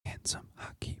Handsome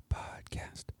Hockey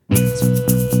Podcast. Handsome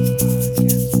Hockey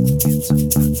Podcast.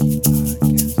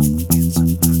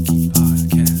 Handsome Hockey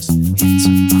Podcast.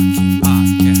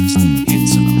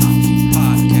 Handsome Hockey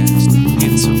Podcast.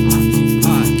 Handsome Hockey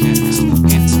Podcast. Handsome Hockey Podcast.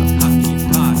 Handsome Hockey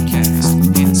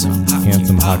Podcast.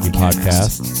 Handsome Hockey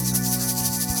Podcast.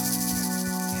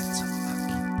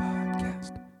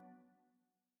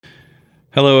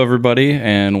 Hello, everybody,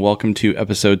 and welcome to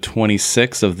episode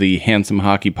 26 of the Handsome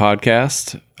Hockey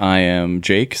Podcast. I am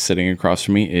Jake. Sitting across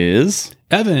from me is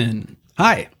Evan.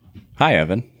 Hi. Hi,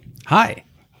 Evan. Hi.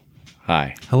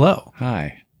 Hi. Hello.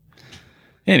 Hi.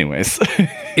 Anyways,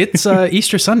 It's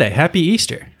Easter Sunday. Happy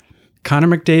Easter. Connor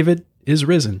McDavid is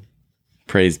risen.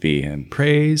 praise be him.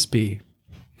 Praise be.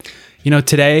 You know,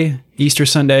 today, Easter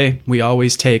Sunday, we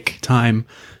always take time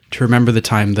to remember the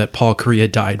time that Paul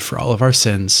Kariya died for all of our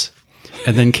sins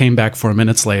and then came back 4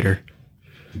 minutes later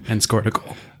and scored a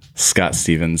goal. Scott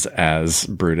Stevens as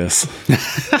Brutus.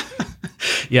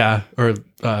 Yeah, or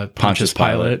Pontius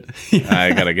Pilate.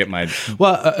 I gotta get my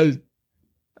Well,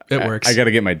 it works. I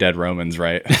gotta get my dead Romans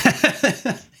right.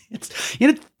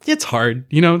 It's hard.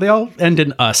 You know, they all end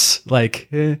in us. Like,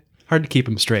 hard to keep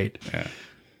them straight. Yeah.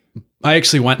 I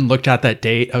actually went and looked at that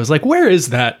date. I was like, where is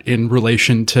that in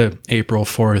relation to April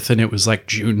 4th? And it was like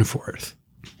June 4th.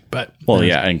 But Well,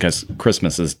 yeah, and because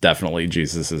Christmas is definitely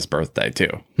Jesus' birthday too.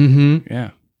 Mm-hmm.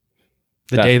 Yeah.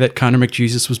 the day that Connor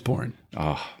McJesus was born.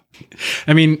 Oh,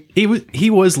 I mean, he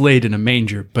was laid in a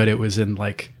manger, but it was in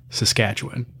like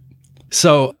Saskatchewan.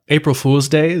 So April Fool's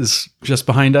Day is just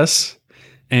behind us.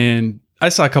 And I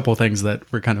saw a couple of things that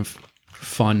were kind of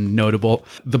fun, notable.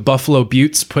 The Buffalo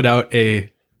Buttes put out a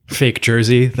fake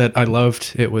jersey that I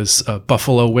loved. It was a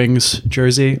Buffalo Wings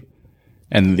jersey.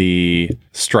 and the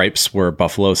stripes were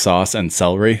buffalo sauce and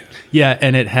celery. Yeah,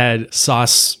 and it had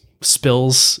sauce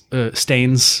spills,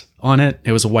 stains on it.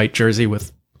 It was a white jersey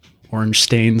with orange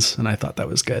stains, and I thought that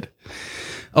was good.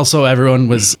 Also, everyone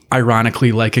was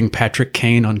ironically liking Patrick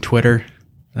Kane on Twitter.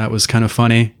 That was kind of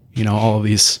funny. You know, all of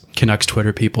these Canucks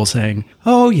Twitter people saying,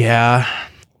 oh yeah,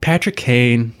 Patrick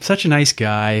Kane, such a nice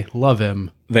guy, love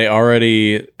him. They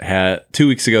already had 2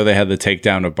 weeks ago. They had the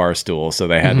takedown of Barstool, so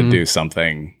they had to do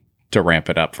something to ramp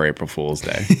it up for April Fool's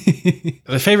Day.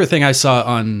 The favorite thing I saw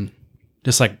on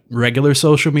just like regular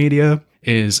social media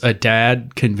is a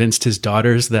dad convinced his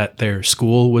daughters that their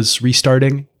school was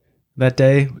restarting that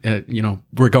day. You know,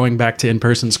 we're going back to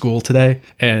in-person school today,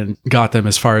 and got them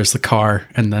as far as the car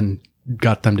and then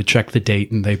got them to check the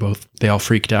date, and they all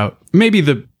freaked out. Maybe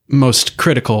the most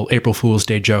critical April Fool's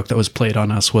Day joke that was played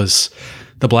on us was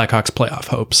the Blackhawks playoff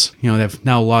hopes. You know, they've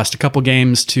now lost a couple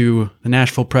games to the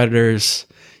Nashville Predators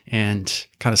and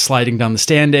kind of sliding down the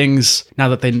standings. Now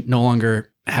that they no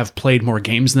longer have played more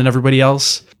games than everybody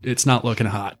else, it's not looking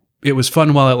hot. It was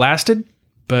fun while it lasted,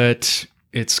 but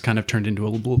it's kind of turned into a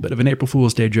little bit of an April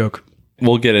Fool's Day joke.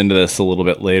 We'll get into this a little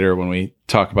bit later when we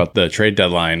talk about the trade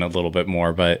deadline a little bit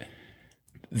more, but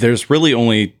there's really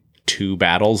only two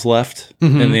battles left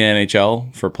in the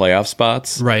NHL for playoff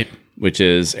spots, Right. which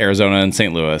is Arizona and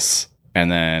St. Louis,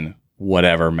 and then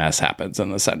whatever mess happens in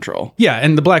the Central. Yeah,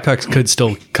 and the Blackhawks could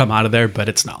still come out of there, but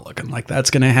it's not looking like that's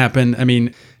going to happen. I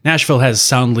mean, Nashville has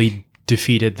soundly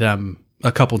defeated them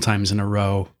a couple times in a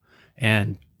row,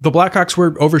 and the Blackhawks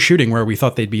were overshooting where we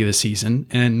thought they'd be this season,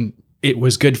 and it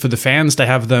was good for the fans to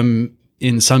have them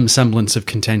in some semblance of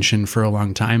contention for a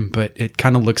long time, but it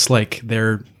kind of looks like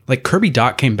they're like Kirby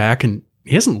Dach came back and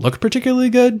he hasn't looked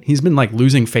particularly good. He's been like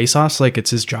losing faceoffs like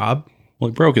it's his job. Well,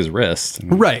 he broke his wrist.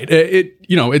 Right.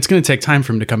 You know, it's going to take time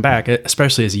for him to come back,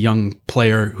 especially as a young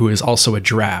player who is also a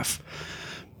giraffe.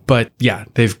 But yeah,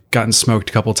 they've gotten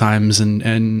smoked a couple times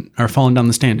and are falling down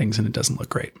the standings, and it doesn't look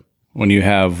great. When you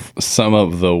have some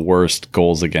of the worst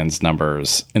goals against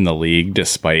numbers in the league,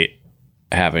 despite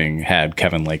having had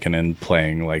Kevin Lankinen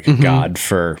playing like God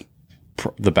for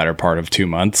the better part of 2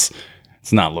 months,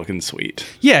 it's not looking sweet.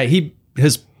 Yeah, he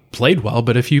has played well,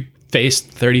 but if you face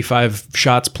 35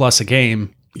 shots plus a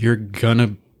game, you're going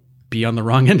to be on the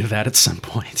wrong end of that at some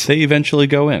point. They eventually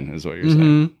go in, is what you're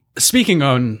saying. Speaking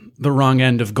on the wrong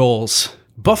end of goals,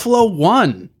 Buffalo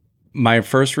won. My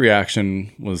first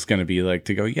reaction was going to be like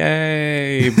to go,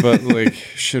 yay, but like,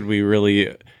 should we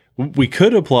really? We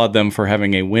could applaud them for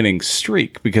having a winning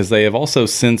streak because they have also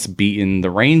since beaten the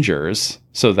Rangers.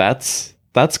 So that's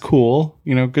cool.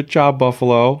 You know, good job,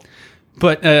 Buffalo.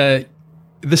 But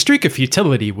the streak of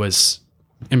futility was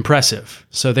impressive.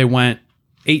 So they went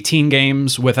 18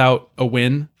 games without a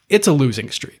win. It's a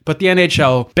losing streak. But the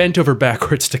NHL bent over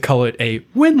backwards to call it a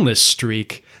winless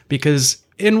streak because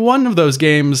in one of those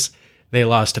games, they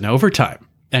lost in overtime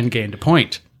and gained a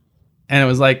point. And it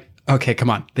was like, okay, come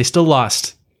on. They still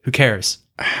lost. Who cares?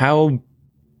 how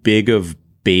big of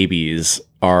babies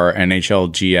are NHL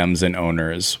GMs and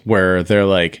owners where they're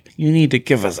like, you need to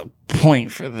give us a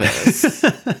point for this.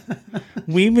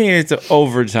 We made it to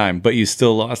overtime, but you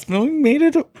still lost. No, we made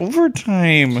it to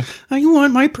overtime. I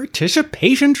want my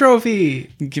participation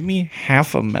trophy. Give me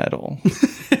half a medal.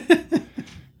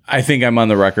 I think I'm on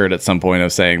the record at some point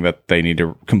of saying that they need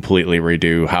to completely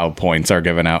redo how points are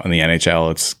given out in the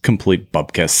NHL. It's complete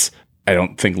bupkis. I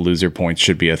don't think loser points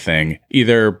should be a thing.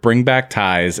 Either bring back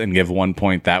ties and give 1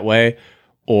 point that way,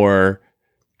 or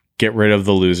get rid of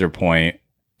the loser point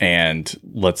and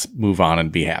let's move on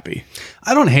and be happy.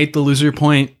 I don't hate the loser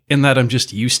point in that I'm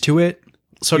just used to it.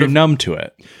 You're numb to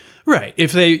it. Right.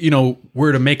 If they,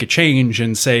 were to make a change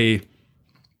and say,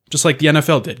 just like the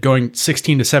NFL did, going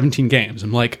 16 to 17 games,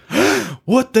 I'm like,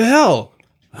 what the hell?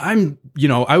 I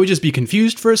would just be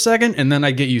confused for a second and then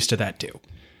I'd get used to that too.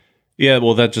 Yeah,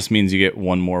 well, that just means you get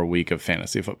one more week of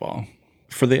fantasy football.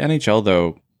 For the NHL,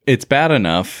 though, it's bad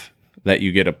enough that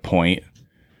you get a point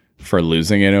for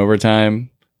losing in overtime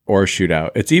or a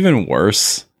shootout. It's even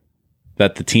worse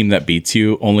that the team that beats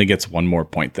you only gets one more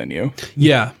point than you.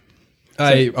 Yeah.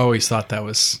 I always thought that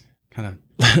was kind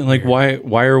of like,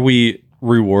 why are we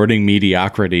rewarding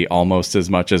mediocrity almost as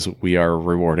much as we are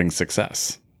rewarding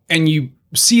success? And you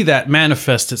see that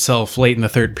manifest itself late in the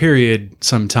third period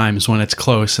sometimes when it's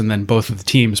close, and then both of the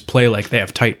teams play like they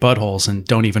have tight buttholes and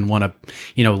don't even want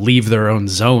to, leave their own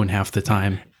zone half the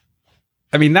time.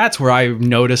 I mean, that's where I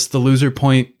noticed the loser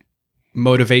point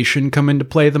motivation come into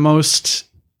play the most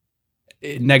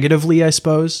negatively, I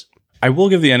suppose. I will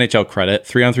give the NHL credit.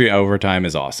 3-on-3 overtime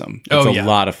is awesome. It's a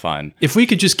lot of fun. If we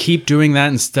could just keep doing that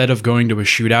instead of going to a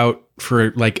shootout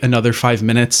for like another 5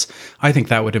 minutes, I think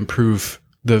that would improve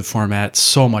the format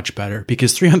so much better,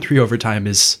 because 3-on-3 overtime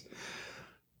it's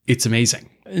amazing.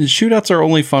 And shootouts are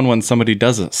only fun when somebody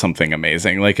does something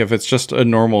amazing. Like if it's just a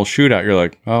normal shootout, you're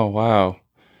like, oh, wow,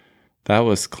 that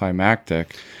was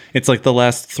climactic. It's like the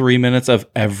last 3 minutes of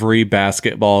every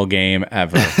basketball game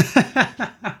ever.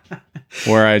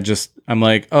 Where I'm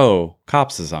like, oh,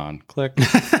 Cops is on. Click.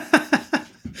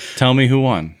 Tell me who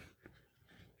won.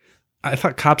 I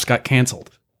thought Cops got canceled.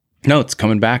 No, it's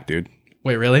coming back, dude.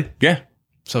 Wait, really? Yeah.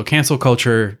 So cancel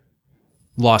culture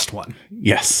lost one.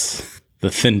 Yes.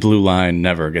 The thin blue line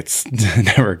never gets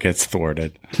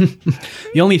thwarted.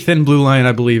 The only thin blue line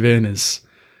I believe in is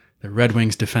the Red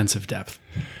Wings' defensive depth.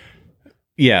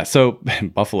 Yeah, so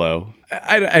Buffalo,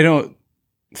 I don't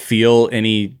feel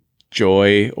any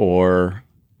joy or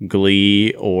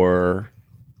glee or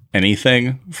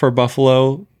anything for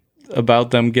Buffalo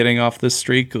about them getting off this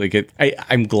streak. Like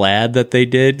I'm glad that they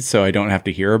did, so I don't have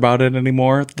to hear about it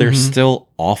anymore. They're still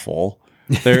awful.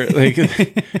 They're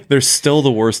they're still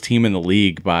the worst team in the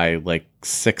league by like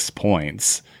 6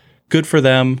 points. Good for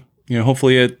them.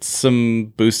 Hopefully it's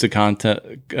some boost of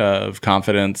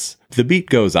confidence. The beat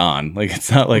goes on. Like it's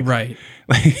not like right.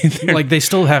 Like they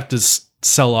still have to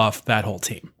sell off that whole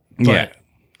team. But yeah.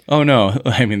 Oh no.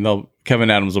 I mean, Kevin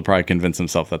Adams will probably convince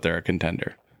himself that they're a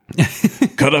contender.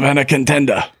 Could have been a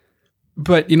contender.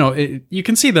 But, you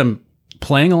can see them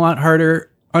playing a lot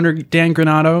harder under Dan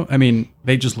Granato. I mean,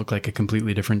 they just look like a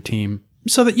completely different team.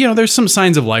 So that, there's some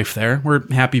signs of life there. We're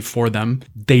happy for them.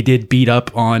 They did beat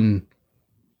up on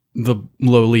the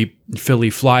lowly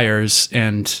Philly Flyers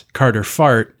and Carter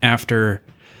Fart after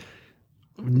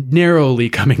narrowly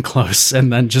coming close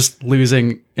and then just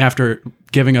losing after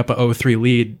giving up a 0-3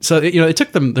 lead. So, it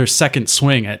took them their second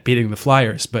swing at beating the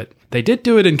Flyers, but they did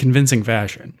do it in convincing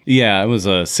fashion. Yeah, it was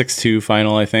a 6-2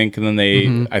 final, I think. And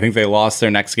then I think they lost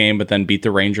their next game, but then beat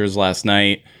the Rangers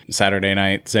Saturday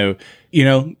night. So,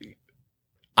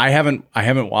 I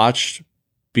haven't watched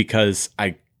because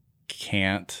I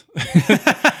can't.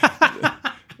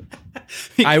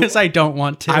 Because I don't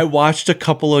want to. I watched a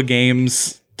couple of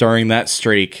games during that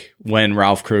streak when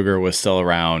Ralph Kruger was still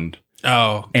around.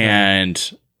 Oh. Okay.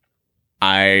 And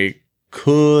I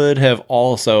could have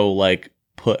also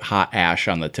put hot ash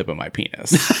on the tip of my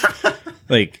penis.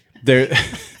 There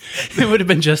it would have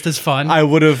been just as fun. I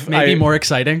would have maybe more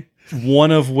exciting.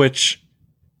 One of which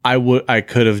I would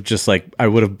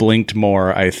have blinked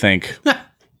more, I think,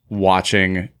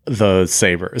 watching the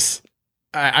Sabres.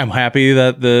 I'm happy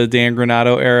that the Dan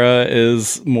Granato era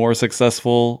is more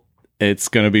successful. It's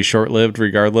going to be short-lived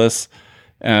regardless.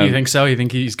 You think so? You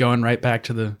think he's going right back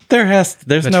to the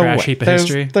there's no trash heap of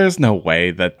history? There's no way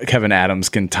that Kevin Adams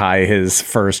can tie his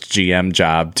first GM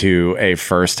job to a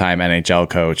first-time NHL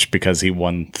coach because he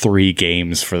won 3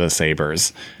 games for the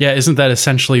Sabres. Yeah, isn't that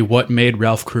essentially what made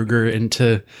Ralph Kruger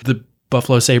into the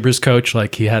Buffalo Sabres coach?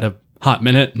 Like he had a hot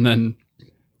minute and then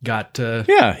got...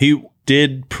 Yeah, he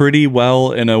did pretty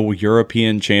well in a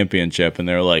European championship, and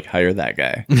they're like, hire that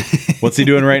guy. What's he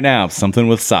doing right now? Something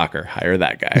with soccer. Hire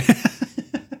that guy.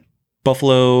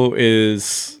 Buffalo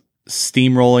is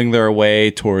steamrolling their way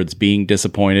towards being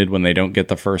disappointed when they don't get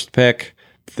the first pick.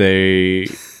 They're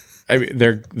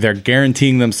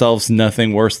guaranteeing themselves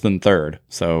nothing worse than third.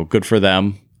 So good for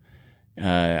them.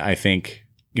 I think,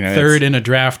 third in a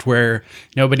draft where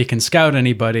nobody can scout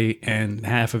anybody and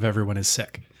half of everyone is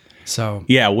sick. So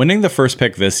yeah, winning the first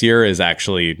pick this year is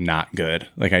actually not good.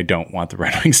 Like, I don't want the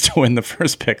Red Wings to win the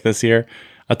first pick this year.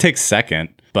 I'll take second,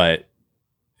 but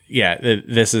yeah,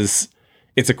 it's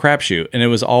a crapshoot, and it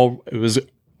was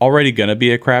already going to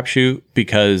be a crapshoot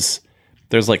because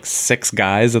there's like 6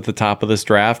 guys at the top of this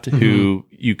draft who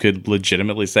you could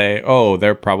legitimately say, oh,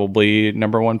 they're probably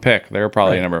number 1 pick. They're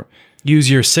probably number.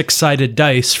 Use your 6-sided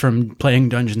dice from playing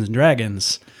Dungeons and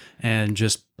Dragons and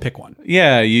just pick one.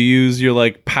 Yeah, you use your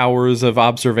like powers of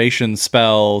observation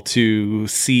spell to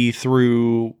see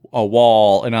through a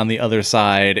wall, and on the other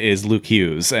side is Luke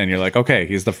Hughes, and you're like, okay,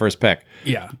 he's the first pick.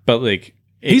 Yeah, but like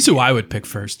he's who I would pick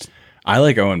first. I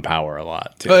like Owen Power a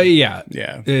lot too. Yeah.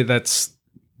 That's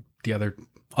the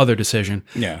other decision.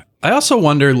 Yeah. I also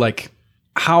wonder like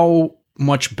how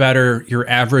much better your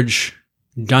average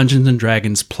Dungeons and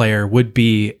Dragons player would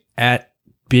be at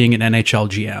being an NHL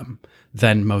GM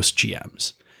than most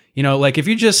GMs. Like if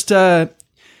you just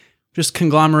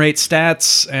conglomerate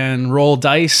stats and roll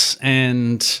dice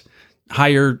and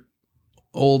hire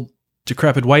old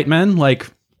decrepit white men, like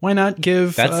why not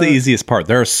give... That's the easiest part.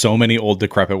 There are so many old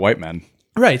decrepit white men.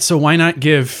 Right. So why not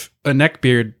give a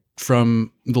neckbeard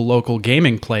from the local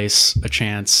gaming place a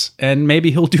chance, and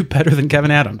maybe he'll do better than Kevyn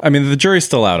Adams. I mean, the jury's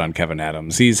still out on Kevyn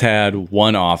Adams. He's had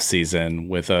one off season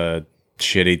with a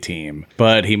shitty team,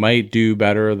 but he might do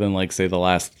better than, like, say, the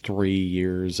last 3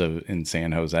 years in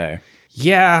San Jose.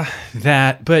 Yeah,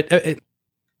 but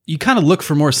you kind of look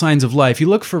for more signs of life. You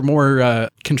look for more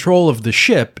control of the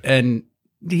ship, and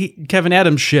Kevyn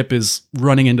Adams' ship is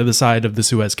running into the side of the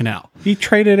Suez Canal. He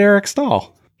traded Eric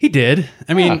Stahl. He did.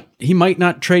 I mean, he might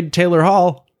not trade Taylor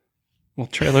Hall. Well,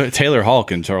 Taylor Hall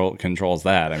controls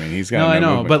that. I mean, he's got no I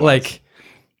know, but like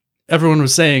everyone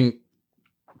was saying,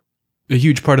 a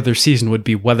huge part of their season would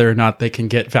be whether or not they can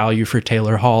get value for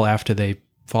Taylor Hall after they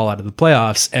fall out of the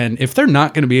playoffs. And if they're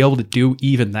not going to be able to do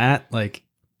even that, like...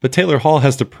 But Taylor Hall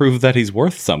has to prove that he's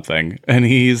worth something, and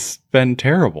he's been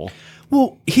terrible.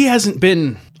 Well, he hasn't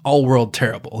been all-world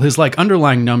terrible. His, like,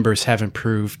 underlying numbers have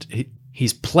improved.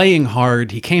 He's playing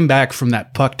hard. He came back from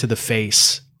that puck to the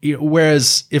face.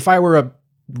 Whereas if I were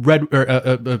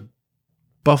a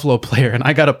Buffalo player and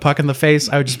I got a puck in the face,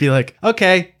 I would just be like,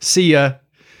 okay, see ya.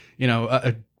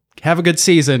 Have a good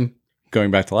season. Going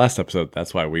back to last episode,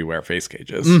 that's why we wear face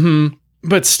cages. Mm-hmm.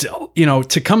 But still,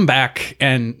 to come back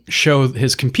and show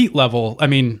his compete level, I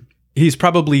mean, he's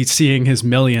probably seeing his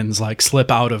millions like slip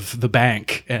out of the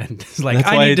bank and like,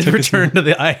 I need to return to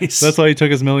the ice. That's why he took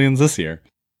his millions this year.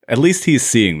 At least he's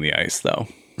seeing the ice, though.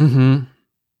 Mm-hmm.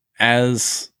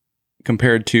 As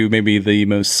compared to maybe the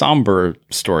most somber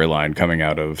storyline coming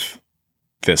out of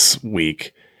this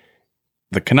week,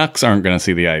 the Canucks aren't going to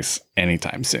see the ice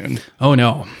anytime soon. Oh,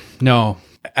 no.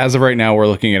 As of right now, we're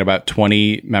looking at about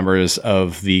 20 members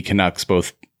of the Canucks,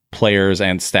 both players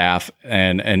and staff,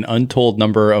 and an untold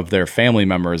number of their family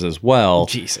members as well.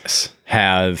 Jesus.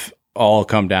 Have all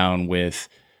come down with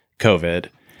COVID.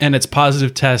 And it's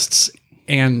positive tests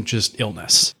and just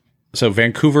illness. So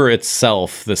Vancouver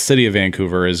itself, the city of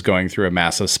Vancouver, is going through a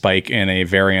massive spike in a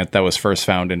variant that was first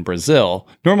found in Brazil.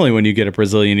 Normally when you get a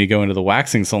Brazilian, you go into the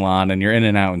waxing salon and you're in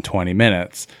and out in 20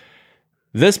 minutes.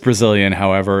 This Brazilian,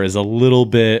 however, is a little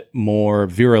bit more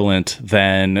virulent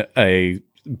than a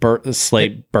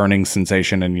slate burning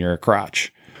sensation in your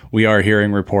crotch. We are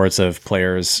hearing reports of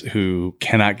players who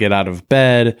cannot get out of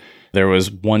bed. There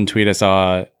was one tweet I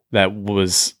saw that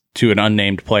was to an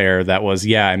unnamed player that was,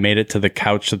 I made it to the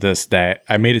couch this day.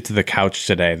 I made it to the couch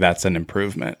today. That's an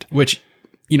improvement. Which,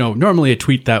 normally I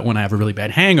tweet that when I have a really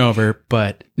bad hangover,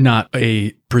 but not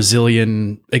a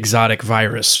Brazilian exotic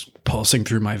virus pulsing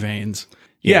through my veins.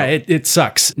 Yeah, it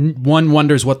sucks. One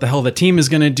wonders what the hell the team is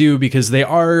going to do because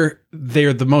they're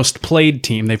the most played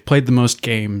team. They've played the most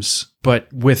games, but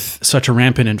with such a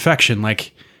rampant infection,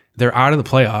 like they're out of the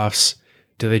playoffs.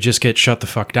 Do they just get shut the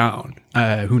fuck down?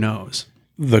 Who knows?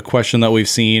 The question that we've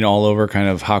seen all over kind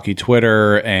of hockey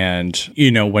Twitter and,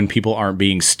 when people aren't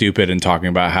being stupid and talking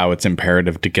about how it's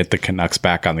imperative to get the Canucks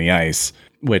back on the ice,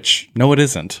 which, no, it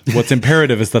isn't. What's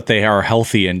imperative is that they are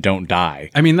healthy and don't die.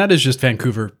 I mean, that is just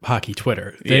Vancouver hockey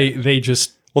Twitter. They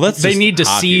just... Well, that's they need to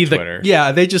see Twitter.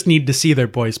 they just need to see their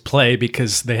boys play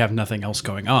because they have nothing else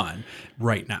going on.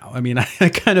 right now. I mean, I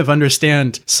kind of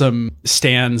understand some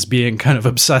stans being kind of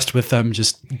obsessed with them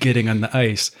just getting on the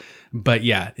ice. But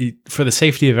yeah, for the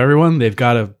safety of everyone, they've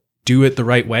got to do it the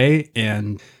right way.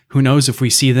 And who knows if we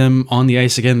see them on the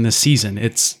ice again this season.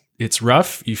 It's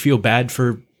rough. You feel bad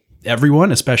for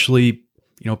everyone, especially,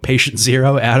 patient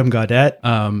zero, Adam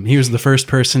Gaudette. He was the first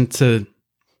person to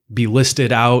be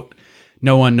listed out.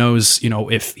 No one knows,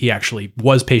 if he actually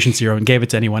was patient zero and gave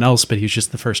it to anyone else, but he's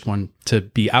just the first one to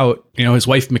be out. His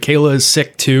wife, Michaela, is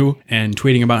sick too, and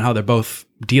tweeting about how they're both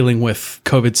dealing with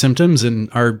COVID symptoms, and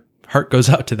our heart goes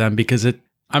out to them because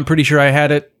I'm pretty sure I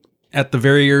had it at the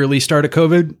very early start of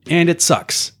COVID, and it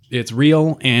sucks. It's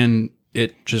real, and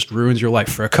it just ruins your life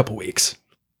for a couple weeks.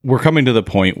 We're coming to the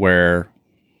point where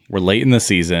we're late in the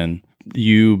season.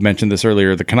 You mentioned this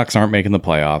earlier. The Canucks aren't making the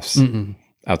playoffs. Mm-mm.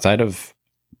 Outside of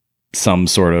some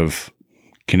sort of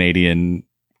Canadian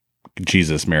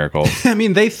Jesus miracle. I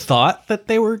mean, they thought that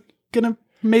they were going to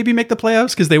maybe make the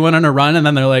playoffs because they went on a run, and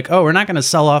then they're like, oh, we're not going to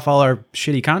sell off all our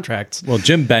shitty contracts. Well,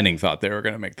 Jim Benning thought they were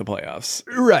going to make the playoffs.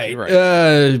 Right.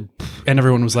 And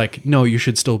everyone was like, no, you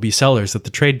should still be sellers at the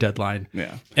trade deadline.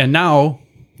 Yeah. And now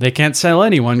they can't sell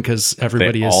anyone because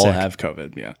everybody is sick. They all sick. have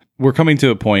COVID, yeah. We're coming to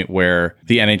a point where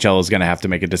the NHL is going to have to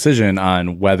make a decision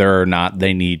on whether or not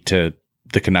the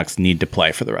Canucks need to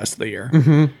play for the rest of the year.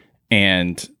 Mm-hmm.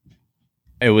 And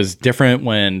it was different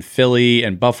when Philly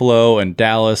and Buffalo and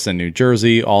Dallas and New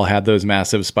Jersey all had those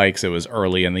massive spikes. It was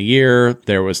early in the year.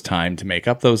 There was time to make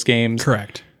up those games.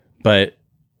 Correct. But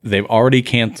they've already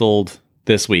canceled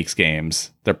this week's games.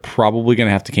 They're probably going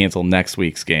to have to cancel next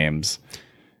week's games.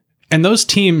 And those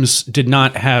teams did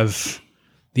not have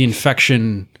the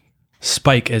infection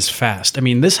spike as fast. I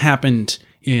mean, this happened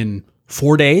in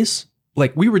 4 days.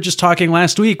 Like we were just talking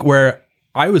last week where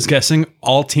I was guessing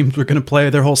all teams were going to play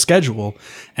their whole schedule.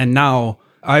 And now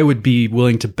I would be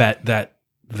willing to bet that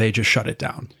they just shut it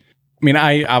down. I mean,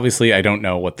 I don't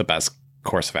know what the best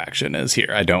course of action is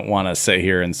here. I don't want to sit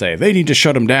here and say they need to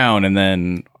shut them down and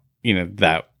then,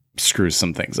 that screws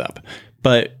some things up.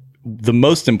 But the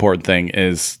most important thing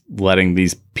is letting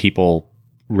these people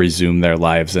resume their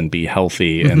lives and be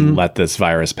healthy and let this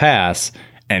virus pass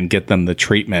and get them the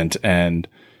treatment and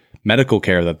medical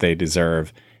care that they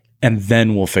deserve. And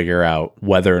then we'll figure out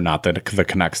whether or not the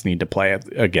Canucks need to play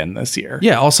again this year.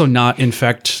 Yeah, also not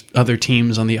infect other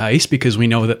teams on the ice because we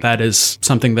know that is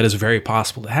something that is very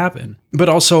possible to happen. But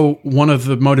also one of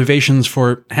the motivations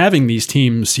for having these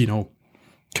teams,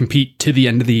 compete to the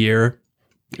end of the year,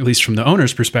 at least from the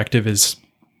owner's perspective, is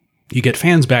you get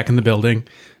fans back in the building,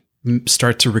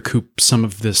 start to recoup some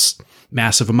of this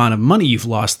massive amount of money you've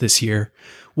lost this year,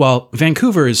 while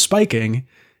Vancouver is spiking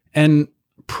and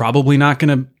probably not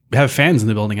going to have fans in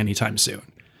the building anytime soon.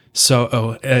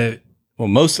 So,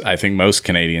 I think most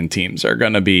Canadian teams are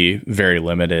going to be very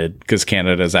limited because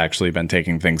Canada's actually been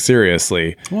taking things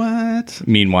seriously. What?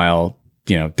 Meanwhile,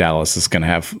 Dallas is going to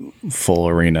have full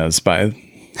arenas by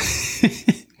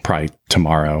probably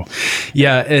tomorrow.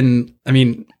 Yeah. And I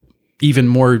mean, even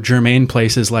more germane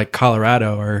places like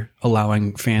Colorado are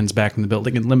allowing fans back in the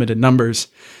building in limited numbers.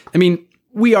 I mean,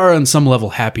 we are on some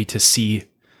level happy to see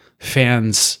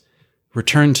fans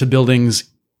return to buildings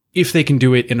if they can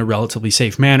do it in a relatively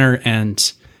safe manner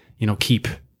and, keep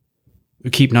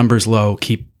numbers low,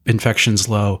 keep infections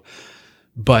low.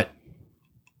 But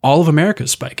all of America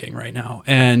is spiking right now.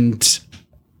 And,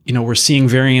 we're seeing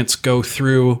variants go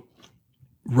through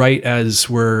right as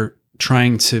we're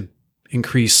trying to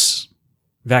increase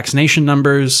vaccination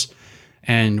numbers.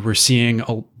 And we're seeing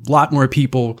a lot more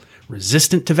people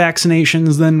resistant to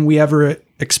vaccinations than we ever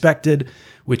expected,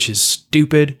 which is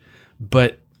stupid.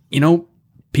 But,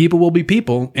 people will be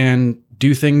people and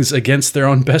do things against their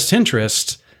own best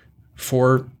interest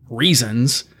for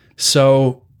reasons.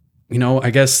 So, I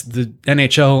guess the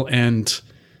NHL and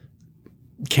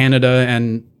Canada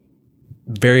and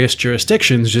various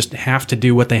jurisdictions just have to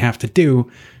do what they have to do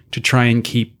to try and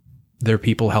keep their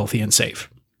people healthy and safe.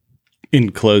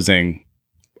 In closing,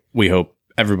 we hope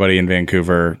everybody in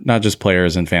Vancouver, not just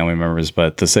players and family members,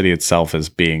 but the city itself is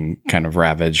being kind of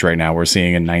ravaged right now. We're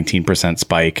seeing a 19%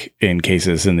 spike in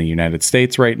cases in the United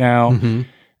States right now. Mm-hmm.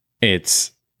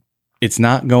 It's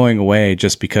not going away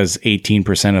just because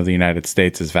 18% of the United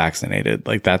States is vaccinated.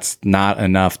 Like that's not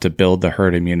enough to build the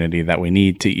herd immunity that we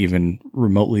need to even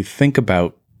remotely think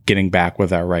about getting back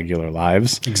with our regular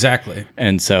lives. Exactly.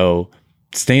 And so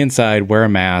stay inside, wear a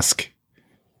mask,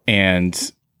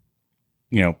 and,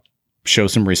 show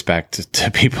some respect to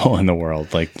people in the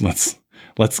world. Like let's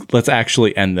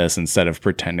actually end this instead of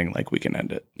pretending like we can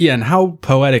end it. Yeah. And how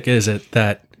poetic is it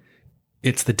that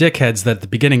it's the dickheads that at the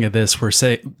beginning of this were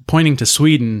pointing to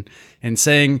Sweden and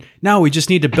saying, no, we just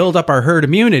need to build up our herd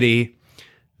immunity,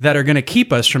 that are going to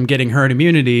keep us from getting herd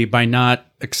immunity by not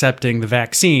accepting the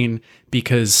vaccine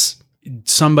because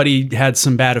somebody had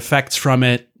some bad effects from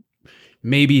it.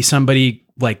 Maybe somebody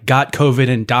like got COVID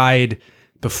and died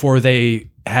before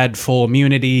they had full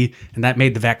immunity, and that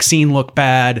made the vaccine look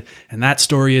bad. And that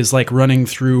story is like running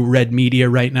through red media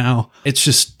right now.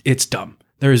 It's dumb.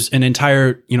 There's an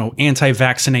entire,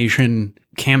 anti-vaccination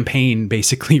campaign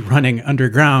basically running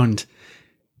underground,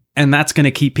 and that's going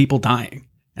to keep people dying.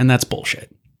 And that's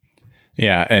bullshit.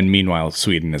 Yeah. And meanwhile,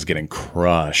 Sweden is getting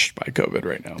crushed by COVID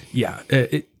right now. Yeah.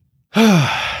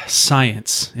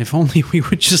 Science. If only we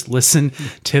would just listen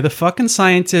to the fucking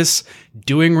scientists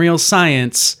doing real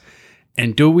science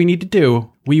and do what we need to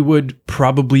do, we would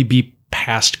probably be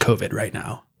past COVID right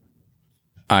now.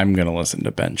 I'm going to listen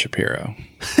to Ben Shapiro.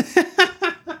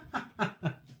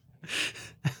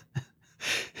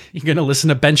 You're going to listen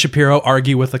to Ben Shapiro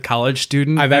argue with a college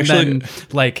student then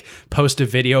post a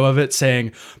video of it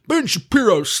saying, Ben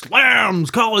Shapiro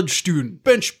slams college student.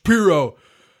 Ben Shapiro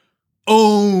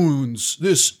owns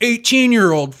this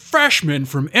 18-year-old freshman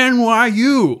from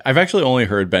NYU. I've actually only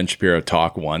heard Ben Shapiro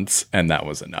talk once, and that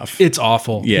was enough. It's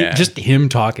awful. Yeah. Just him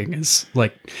talking is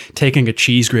like taking a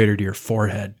cheese grater to your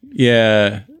forehead.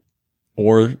 Yeah.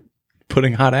 Or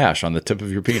putting hot ash on the tip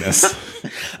of your penis.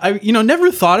 I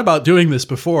never thought about doing this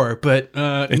before, but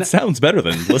it sounds better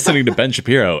than listening to Ben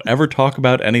Shapiro ever talk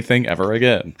about anything ever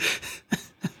again.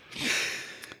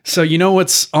 So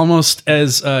what's almost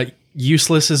as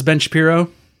useless as Ben Shapiro?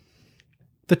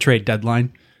 The trade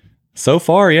deadline. So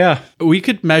far, yeah. We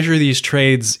could measure these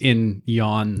trades in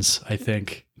yawns, I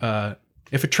think.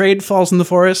 If a trade falls in the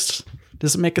forest,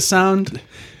 does it make a sound?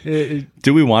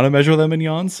 Do we want to measure them in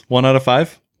yawns? 1 out of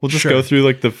 5? We'll just go through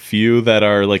like the few that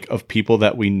are like of people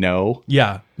that we know.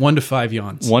 Yeah, 1 to 5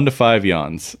 yawns. 1 to 5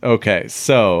 yawns. Okay,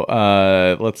 so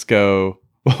let's go.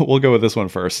 We'll go with this one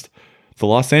first. The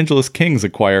Los Angeles Kings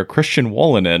acquire Christian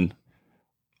Wolanin.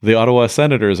 The Ottawa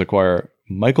Senators acquire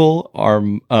Michael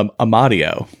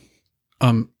Amadio.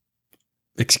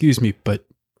 Excuse me, but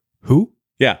who?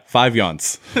 Yeah, 5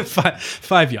 yawns.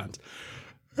 5 yawns.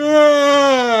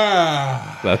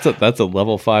 That's a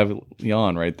level 5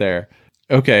 yawn right there.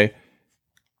 Okay.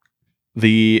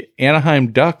 The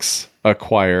Anaheim Ducks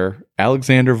acquire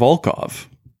Alexander Volkov.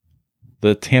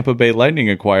 The Tampa Bay Lightning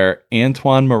acquire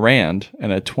Antoine Morand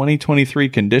and a 2023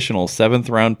 conditional 7th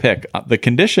round pick. The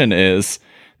condition is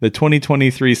the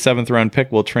 2023 7th round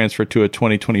pick will transfer to a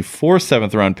 2024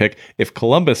 7th round pick if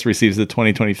Columbus receives the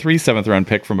 2023 7th round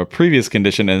pick from a previous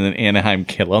condition in an Anaheim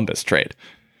Columbus trade.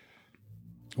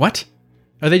 What?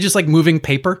 Are they just like moving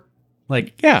paper?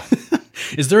 Yeah.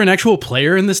 Is there an actual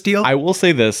player in this deal? I will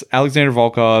say this. Alexander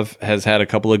Volkov has had a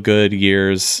couple of good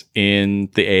years in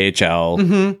the AHL.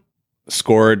 Mm-hmm.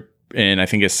 Scored in, I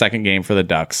think, his second game for the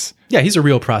Ducks. Yeah, he's a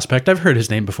real prospect. I've heard his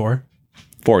name before.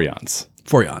 4 yawns.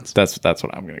 4 yawns. That's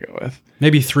what I'm going to go with.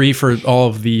 Maybe 3 for all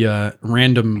of the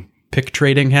random pick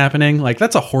trading happening. Like,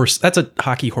 that's a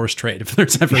hockey horse trade if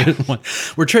there's ever one.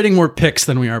 We're trading more picks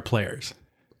than we are players.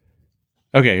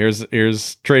 Okay,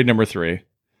 here's trade number 3.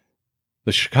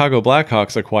 The Chicago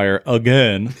Blackhawks acquire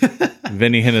again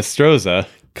Vinny Hinostroza.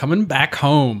 Coming back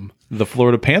home. The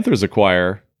Florida Panthers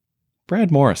acquire Brad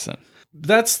Morrison.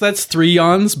 That's 3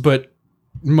 yawns, but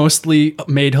mostly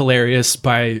made hilarious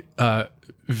by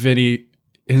Vinny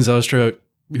Hinostroza,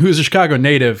 who's a Chicago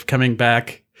native, coming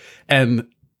back and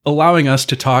allowing us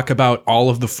to talk about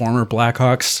all of the former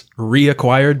Blackhawks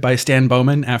reacquired by Stan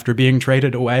Bowman after being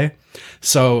traded away.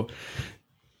 So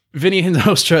Vinny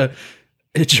Hinostroza,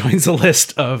 it joins a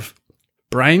list of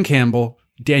Brian Campbell,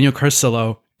 Daniel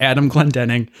Carcillo, Adam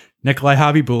Glendening, Nikolai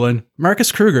Khabibulin,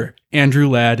 Marcus Kruger, Andrew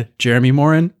Ladd, Jeremy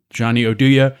Morin, Johnny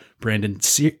Oduya,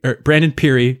 Brandon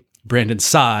Peary, Brandon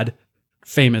Saad,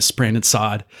 famous Brandon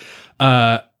Saad,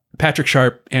 Patrick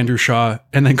Sharp, Andrew Shaw,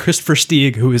 and then Christopher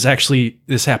Stieg, who is actually,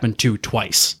 this happened to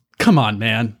twice. Come on,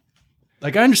 man.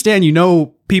 Like, I understand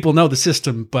people know the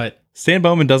system, but Stan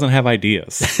Bowman doesn't have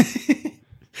ideas.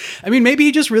 I mean, maybe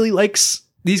he just really likes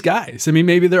these guys. I mean,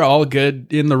 maybe they're all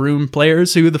good in the room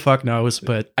players. Who the fuck knows?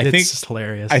 But it's just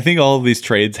hilarious. I think all of these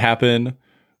trades happen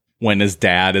when his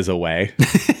dad is away.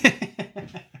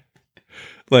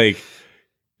 Like,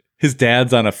 his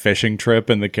dad's on a fishing trip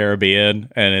in the Caribbean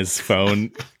and his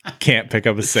phone can't pick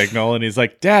up a signal. And he's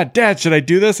like, Dad, should I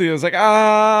do this? And he was like,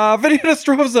 Vinny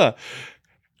Hinostroza.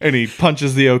 And he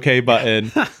punches the OK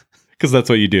button. Because that's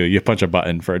what you do. You punch a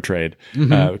button for a trade.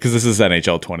 Because this is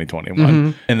NHL 2021.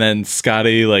 Mm-hmm. And then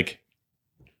Scotty,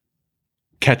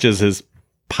 catches his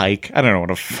pike. I don't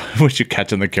know what you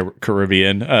catch in the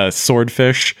Caribbean.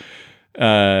 Swordfish.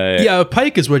 Yeah, a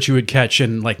pike is what you would catch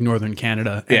in like northern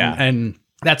Canada. And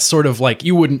that's sort of like,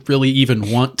 you wouldn't really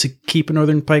even want to keep a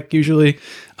northern pike usually.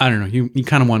 I don't know. You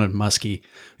kind of want a muskie.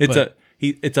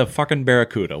 It's a fucking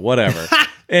barracuda, whatever.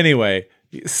 Anyway,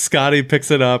 Scotty picks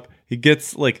it up. He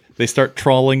gets they start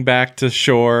trawling back to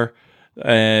shore,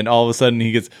 and all of a sudden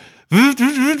he gets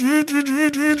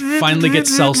finally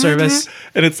gets cell service,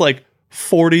 and it's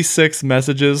 46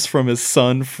 messages from his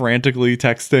son frantically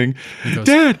texting, goes,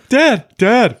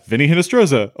 Dad, Vinny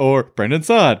Hinestroza, or Brendan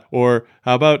Saad, or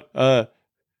how about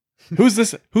who's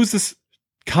this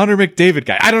Connor McDavid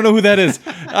guy? I don't know who that is.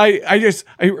 I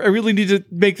really need to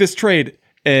make this trade.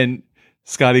 And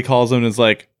Scotty calls him and is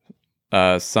like,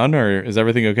 son, or is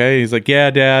everything okay? He's like,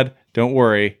 yeah, Dad, don't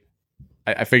worry.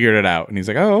 I figured it out. And he's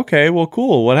like, oh, okay, well,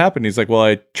 cool. What happened? He's like, well,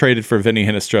 I traded for Vinny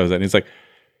Hinestroza. And he's like,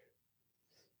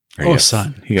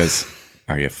 son. He goes,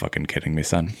 are you fucking kidding me,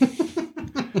 son?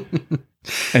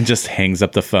 And just hangs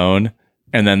up the phone.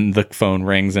 And then the phone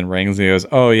rings and rings. And he goes,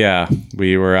 oh, yeah,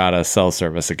 we were out of cell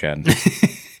service again.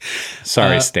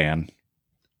 Sorry, Stan.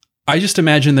 I just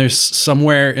imagine there's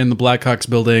somewhere in the Blackhawks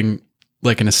building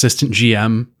an assistant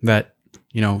GM that,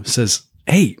 says,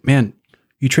 hey, man,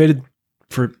 you traded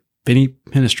for Vinny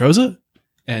Hinestroza?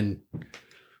 And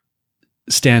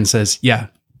Stan says, yeah,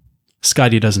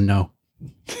 Scotty doesn't know.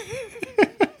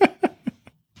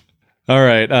 All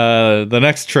right. The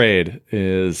next trade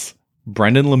is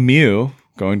Brendan Lemieux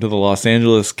going to the Los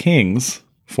Angeles Kings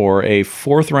for a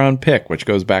 4th-round pick, which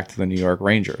goes back to the New York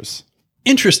Rangers.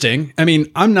 Interesting. I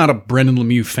mean, I'm not a Brendan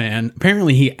Lemieux fan.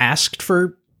 Apparently, he asked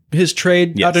for his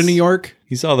trade out of New York.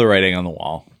 He saw the writing on the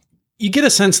wall. You get a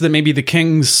sense that maybe the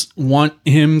Kings want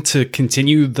him to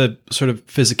continue the sort of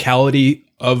physicality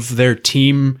of their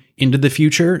team into the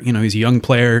future. He's a young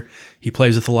player. He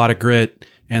plays with a lot of grit,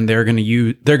 and they're going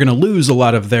to lose a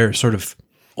lot of their sort of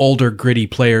older, gritty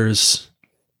players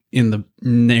in the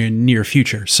near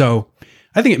future. So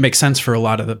I think it makes sense for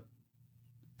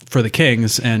the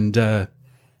Kings. And a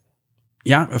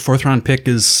 4th-round pick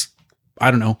is,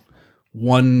 I don't know,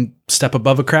 one step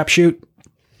above a crapshoot.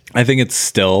 I think it's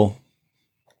still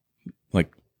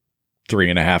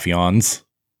 3.5 yawns,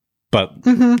 but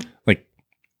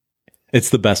it's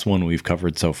the best one we've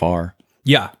covered so far.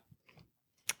 Yeah.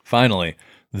 Finally,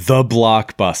 the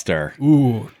blockbuster.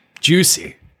 Ooh,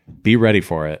 juicy. Be ready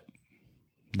for it.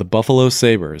 The Buffalo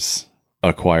Sabres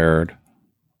acquired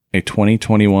a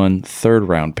 2021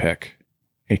 3rd-round pick,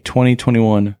 a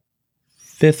 2021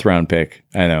 5th-round pick.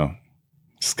 I know.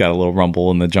 Just got a little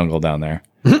rumble in the jungle down there.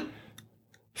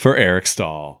 For Eric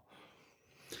Staal.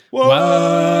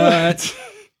 What?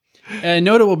 And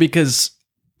notable because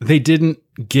they didn't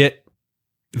get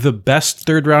the best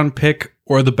 3rd-round pick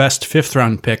or the best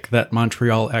 5th-round pick that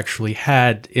Montreal actually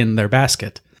had in their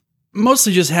basket.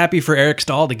 Mostly just happy for Eric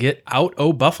Staal to get out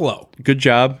of Buffalo. Good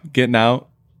job getting out.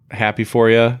 Happy for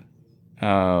you.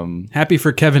 Happy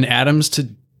for Kevin Adams to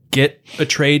get a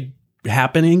trade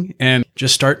happening and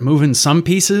just start moving some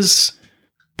pieces.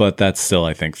 But that's still,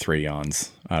 I think, 3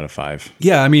 yawns out of 5.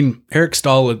 Yeah, I mean, Eric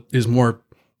Staal is more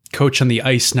coach on the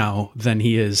ice now than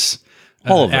he is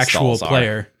an actual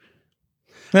player.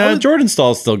 Jordan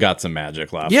Stahl's still got some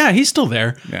magic left. Yeah, he's still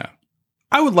there. Yeah.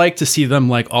 I would like to see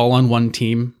them all on one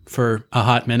team for a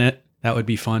hot minute. That would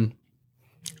be fun.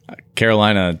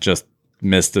 Carolina just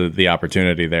missed the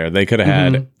opportunity there. They could have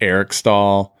had Eric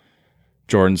Staal,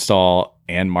 Jordan Staal,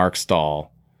 and Mark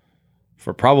Staal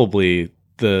for probably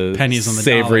the pennies on the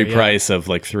savory dollar, price of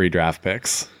 3 draft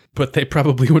picks. But they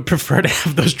probably would prefer to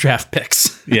have those draft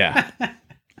picks. Yeah.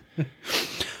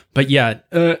 But yeah,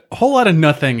 a whole lot of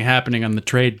nothing happening on the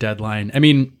trade deadline. I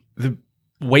mean, the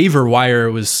waiver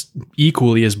wire was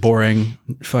equally as boring.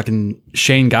 Fucking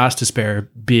Shane Gostisbehere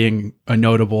being a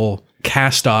notable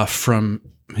cast-off from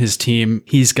his team.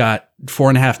 He's got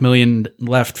 $4.5 million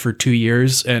left for 2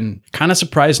 years, and kind of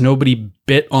surprised nobody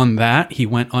bit on that. He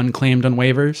went unclaimed on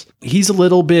waivers. He's a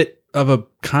little bit of a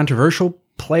controversial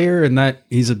player in that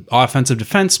he's an offensive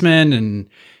defenseman, and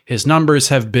his numbers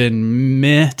have been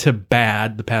meh to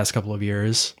bad the past couple of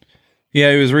years.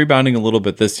 Yeah, he was rebounding a little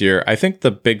bit this year. I think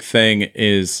the big thing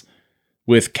is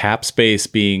with cap space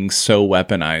being so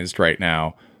weaponized right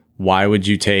now, why would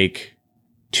you take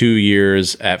 2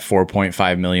 years at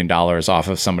 $4.5 million off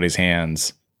of somebody's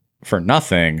hands for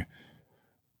nothing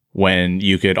when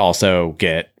you could also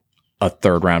get a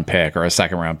 3rd-round pick or a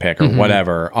 2nd-round pick or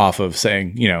whatever off of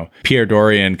saying, Pierre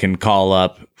Dorian can call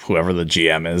up whoever the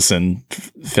GM is in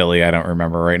Philly, I don't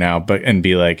remember right now, and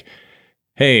be like,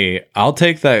 hey, I'll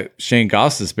take that Shane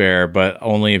Gostisbehere, but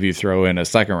only if you throw in a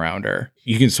second rounder.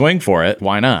 You can swing for it.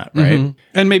 Why not? Right. Mm-hmm.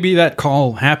 And maybe that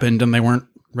call happened and they weren't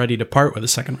ready to part with a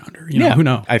second rounder. You know, who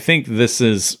knows? I think this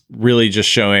is really just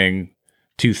showing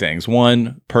two things.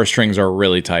 One, purse strings are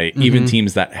really tight. Even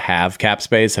teams that have cap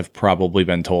space have probably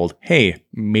been told, hey,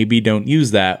 maybe don't use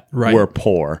that. Right. We're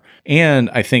poor. And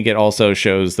I think it also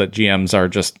shows that GMs are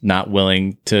just not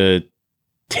willing to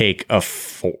take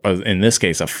in this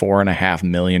case, a $4.5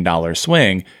 million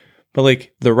swing. But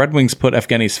like the Red Wings put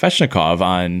Evgeny Svechnikov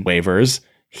on waivers.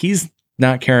 He's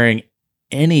not carrying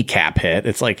any cap hit.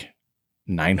 It's like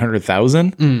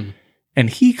 900,000. And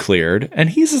he cleared, and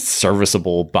he's a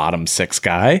serviceable bottom six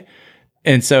guy.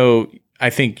 And so I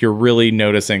think you're really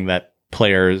noticing that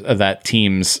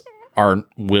teams aren't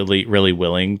really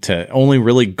willing to, only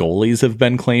really goalies have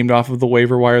been claimed off of the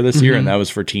waiver wire this year. And that was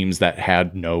for teams that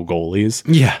had no goalies.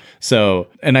 Yeah. So,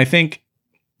 and I think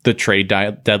the trade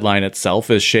deadline itself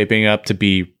is shaping up to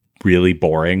be really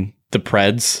boring. The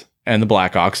Preds and the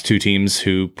Blackhawks, two teams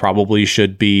who probably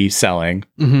should be selling,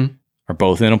 are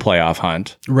both in a playoff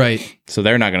hunt. Right. So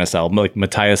they're not going to sell. Like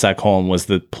Matthias Ekholm was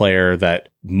the player that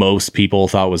most people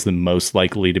thought was the most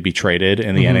likely to be traded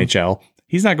in the NHL.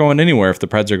 He's not going anywhere if the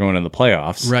Preds are going in the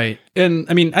playoffs. Right. And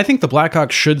I mean, I think the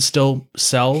Blackhawks should still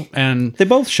sell, and they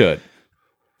both should.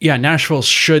 Yeah, Nashville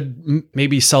should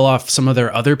maybe sell off some of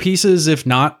their other pieces, if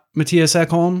not Matthias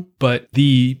Ekholm. But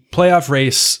the playoff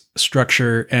race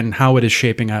structure and how it is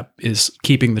shaping up is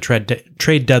keeping the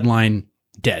trade deadline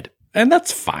dead. And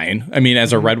that's fine. I mean,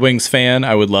 as a Red Wings fan,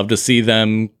 I would love to see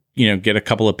them, get a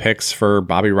couple of picks for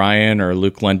Bobby Ryan or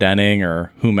Luke Glendening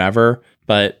or whomever.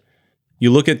 But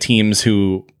you look at teams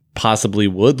who possibly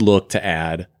would look to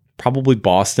add. Probably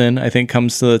Boston, I think,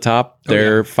 comes to the top.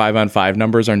 Their 5-on-5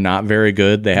 numbers are not very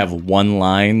good. They have one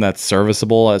line that's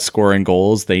serviceable at scoring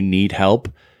goals. They need help.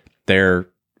 They're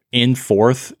in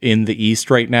fourth in the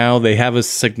East right now. They have a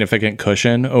significant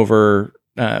cushion over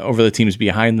the teams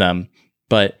behind them,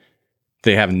 but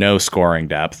they have no scoring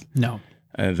depth. No.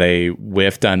 They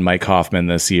whiffed on Mike Hoffman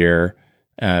this year.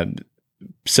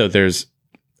 So there's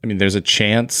a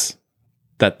chance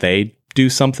that they do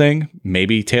something.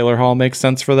 Maybe Taylor Hall makes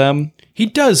sense for them. He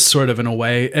does, sort of, in a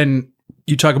way. And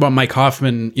you talk about Mike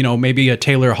Hoffman, maybe a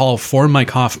Taylor Hall for Mike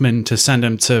Hoffman to send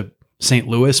him to St.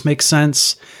 Louis makes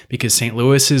sense, because St.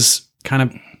 Louis is kind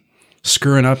of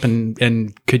screwing up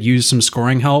and could use some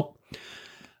scoring help.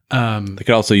 They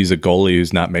could also use a goalie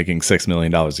who's not making $6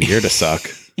 million a year to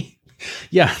suck.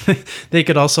 Yeah, they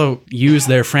could also use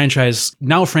their franchise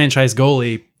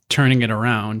goalie, turning it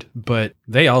around, but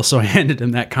they also handed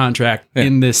him that contract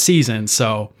in this season,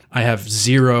 so I have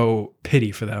zero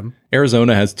pity for them.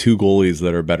 Arizona has two goalies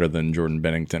that are better than Jordan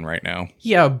Binnington right now.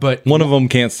 Yeah, but one of them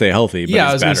can't stay healthy, but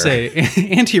I was going to say,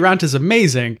 Antti Raanta is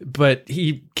amazing, but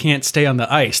he can't stay on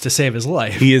the ice to save his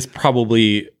life. He is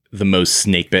probably the most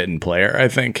snake-bitten player, I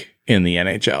think, in the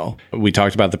NHL. We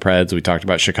talked about the Preds. We talked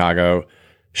about Chicago.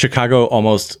 Chicago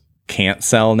almost can't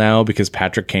sell now because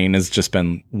Patrick Kane has just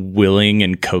been willing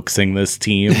and coaxing this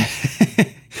team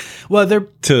well, they're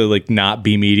to like not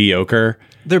be mediocre.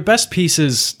 Their best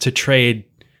pieces to trade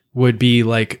would be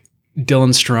like Dylan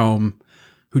Strome,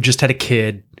 who just had a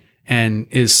kid and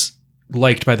is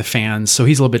liked by the fans, so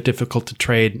he's a little bit difficult to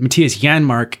trade. Matthias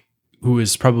Janmark, who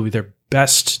is probably their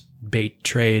best bait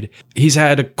trade, he's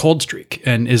had a cold streak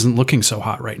and isn't looking so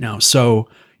hot right now. So,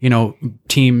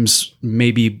 teams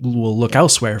maybe will look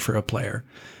elsewhere for a player.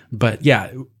 But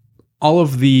yeah, all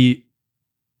of the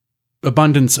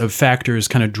abundance of factors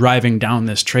kind of driving down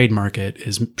this trade market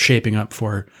is shaping up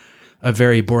for a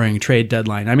very boring trade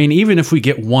deadline. I mean, even if we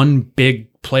get one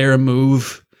big player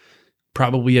move,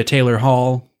 probably a Taylor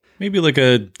Hall, maybe like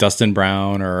a Dustin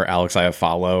Brown or Alex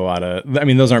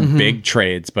Iafallo those aren't big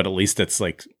trades, but at least it's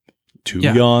like two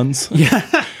yawns.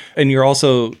 Yeah. And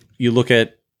you look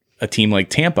at a team like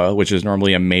Tampa, which is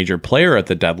normally a major player at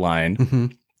the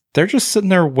deadline. They're just sitting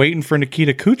there waiting for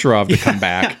Nikita Kucherov to come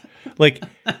back. Like,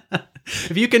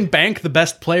 if you can bank the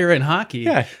best player in hockey.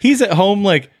 Yeah. He's at home,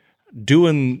 like,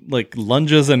 doing like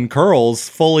lunges and curls,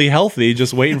 fully healthy,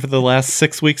 just waiting for the last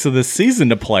 6 weeks of this season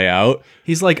to play out.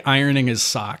 He's like ironing his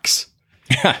socks.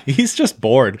 Yeah. He's just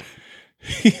bored.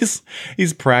 He's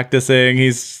practicing.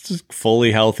 He's just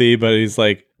fully healthy, but he's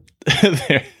like,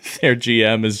 their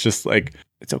GM is just like,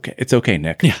 it's okay. It's okay,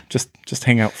 Nick. Yeah. Just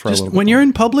hang out for a little bit. When you're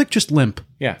in public, just limp.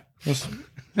 Yeah.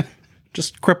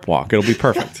 Just crip walk. It'll be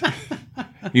perfect.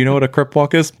 You know what a crip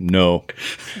walk is? No.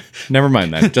 Never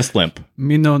mind that. Just limp.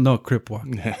 Me no crip walk.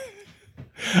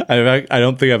 I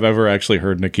don't think I've ever actually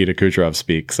heard Nikita Kucherov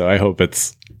speak, so I hope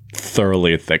it's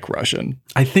thoroughly thick Russian.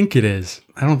 I think it is.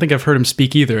 I don't think I've heard him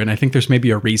speak either, and I think there's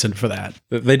maybe a reason for that.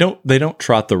 They don't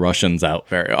trot the Russians out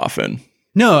very often.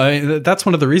 No, that's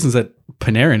one of the reasons that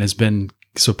Panarin has been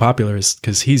so popular, is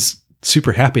because he's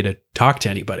super happy to talk to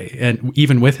anybody, and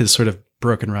even with his sort of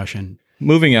broken Russian.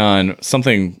 Moving on,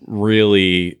 something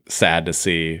really sad to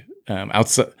see.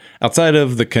 Outside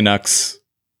of the Canucks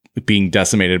being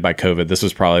decimated by COVID, this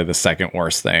was probably the second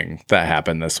worst thing that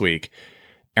happened this week.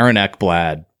 Aaron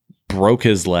Ekblad broke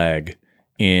his leg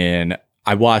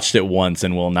I watched it once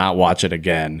and will not watch it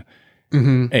again.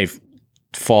 A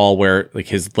fall where like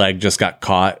his leg just got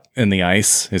caught in the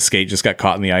ice. His skate just got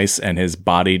caught in the ice and his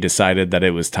body decided that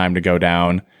it was time to go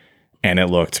down, and it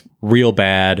looked real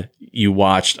bad. You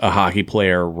watched a hockey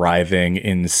player writhing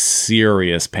in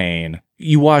serious pain.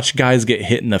 You watch guys get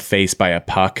hit in the face by a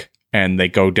puck and they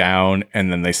go down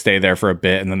and then they stay there for a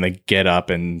bit and then they get up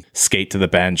and skate to the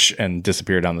bench and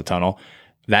disappear down the tunnel.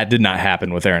 That did not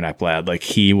happen with Aaron Ekblad. Like,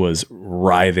 he was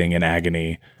writhing in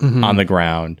agony on the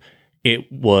ground.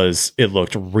 It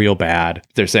looked real bad.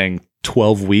 They're saying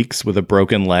 12 weeks with a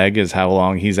broken leg is how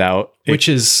long he's out. Which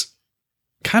is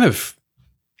kind of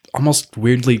almost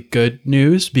weirdly good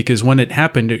news, because when it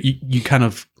happened, you kind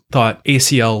of thought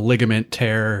ACL ligament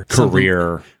tear.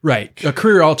 Career. Right. A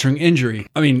career-altering injury.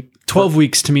 I mean, 12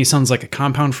 weeks to me sounds like a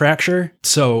compound fracture.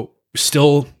 So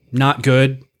still not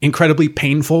good. Incredibly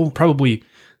painful. Probably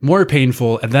more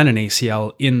painful than an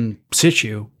ACL in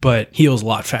situ, but heals a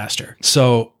lot faster.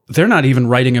 So they're not even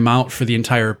writing him out for the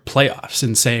entire playoffs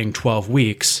and saying 12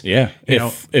 weeks. Yeah.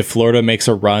 If Florida makes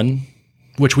a run,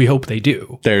 which we hope they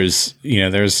do, there's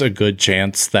a good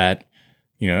chance that,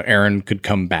 Aaron could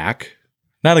come back.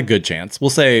 Not a good chance.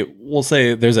 We'll say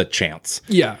there's a chance.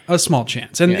 Yeah, a small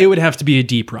chance. And it would have to be a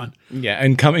deep run. Yeah,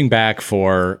 and coming back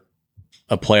for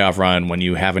a playoff run when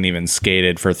you haven't even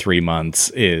skated for 3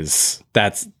 months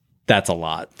that's a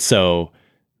lot. So,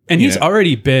 and he's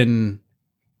already been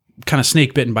kind of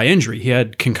snake bitten by injury. He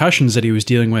had concussions that he was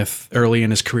dealing with early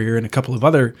in his career and a couple of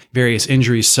other various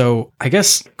injuries. So I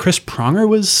guess Chris Pronger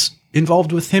was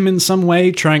involved with him in some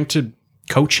way, trying to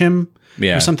coach him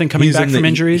or something coming back from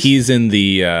injuries. He was in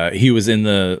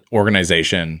the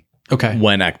organization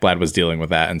when Ekblad was dealing with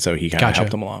that. And so he kind of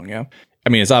helped him along. Yeah. I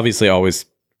mean, it's obviously always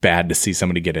bad to see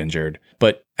somebody get injured,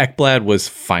 but Ekblad was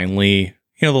finally,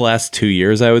 the last 2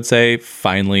 years, I would say,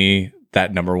 finally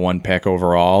that number one pick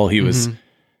overall. He was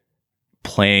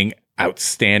playing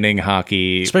outstanding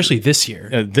hockey. Especially this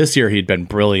year. This year, he'd been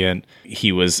brilliant.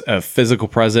 He was a physical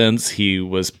presence. He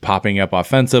was popping up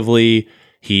offensively.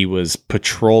 He was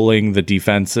patrolling the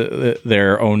defense,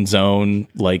 their own zone,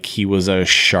 like he was a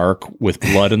shark with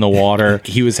blood in the water.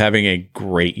 He was having a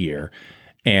great year.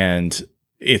 And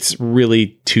it's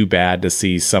really too bad to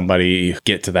see somebody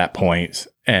get to that point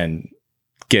and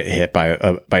get hit by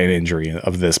an injury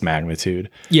of this magnitude.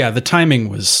 Yeah, the timing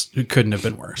couldn't have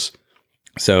been worse.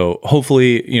 So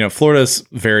hopefully, Florida's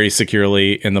very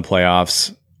securely in the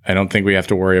playoffs. I don't think we have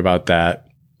to worry about that.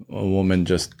 A woman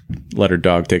just let her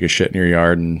dog take a shit in your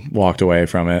yard and walked away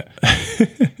from it.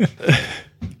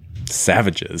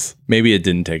 Savages. Maybe it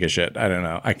didn't take a shit. I don't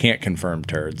know. I can't confirm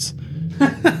turds.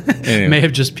 Anyway. May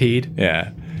have just peed.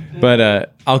 Yeah.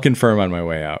 But I'll confirm on my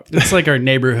way out. It's like our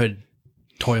neighborhood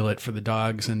toilet for the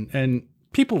dogs and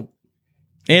people.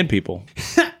 And people.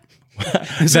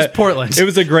 This is Portland. It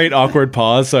was a great awkward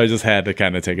pause, so I just had to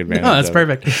kind of take advantage of it. That's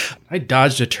perfect. I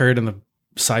dodged a turd on the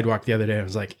sidewalk the other day. I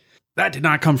was like, that did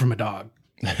not come from a dog.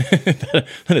 That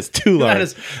is too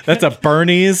large. That's a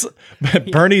Bernie's.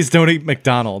 Bernie's don't eat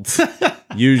McDonald's,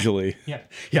 usually.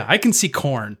 Yeah, I can see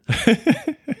corn.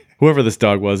 Whoever this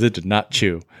dog was, it did not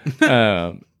chew.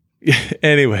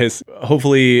 Anyways,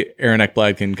 hopefully Aaron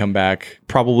Ekblad can come back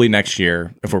probably next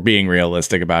year, if we're being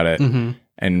realistic about it,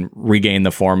 and regain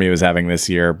the form he was having this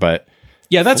year. But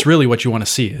yeah, that's really what you want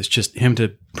to see, is just him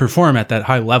to perform at that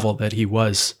high level that he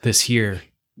was this year,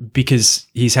 because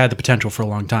he's had the potential for a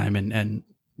long time and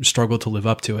struggled to live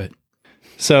up to it.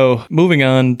 So moving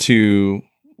on to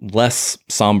less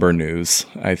somber news,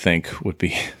 I think would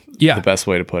be the best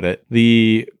way to put it.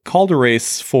 The Calder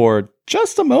race for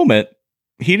just a moment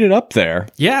heated up there.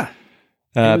 Yeah.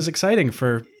 It was exciting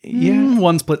for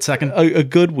one split second. A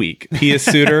good week. Pia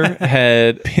Suter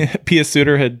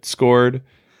had scored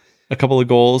a couple of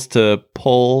goals to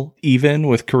pull even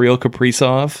with Kirill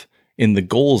Kaprizov in the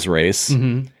goals race.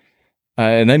 And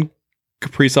then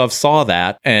Kaprizov saw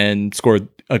that and scored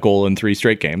a goal in 3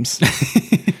 straight games.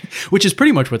 Which is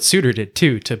pretty much what Suter did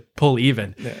too, to pull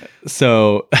even.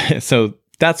 So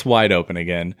that's wide open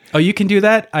again. Oh, you can do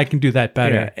that? I can do that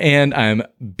better. Yeah, and I'm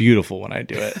beautiful when I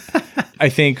do it. I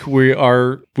think we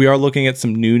are looking at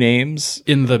some new names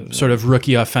in the sort of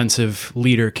rookie offensive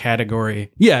leader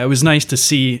category. Yeah, it was nice to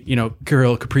see,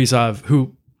 Kirill Kaprizov,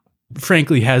 who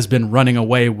frankly has been running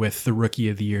away with the Rookie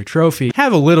of the Year trophy,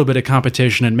 have a little bit of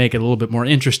competition and make it a little bit more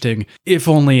interesting, if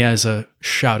only as a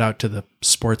shout out to the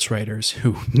sports writers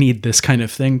who need this kind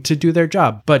of thing to do their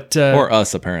job. But or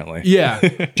us, apparently. Yeah.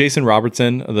 Jason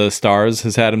Robertson of the Stars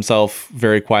has had himself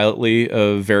very quietly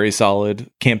a very solid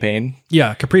campaign.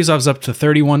 Yeah, Kaprizov's up to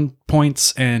 31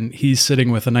 points, and he's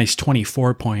sitting with a nice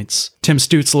 24 points. Tim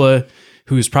Stützle,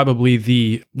 who's probably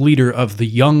the leader of the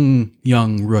young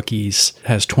rookies,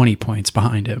 has 20 points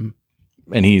behind him.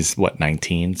 And he's,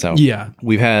 19? So yeah,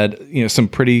 we've had, some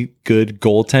pretty good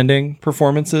goaltending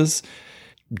performances.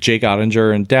 Jake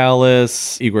Ottinger in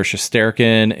Dallas, Igor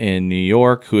Shesterkin in New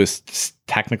York, who is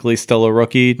technically still a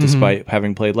rookie despite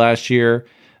having played last year.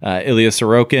 Ilya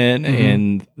Sorokin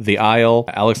in the Isle,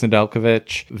 Alex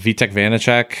Nedeljkovic, Vitek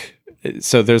Vanacek.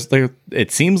 So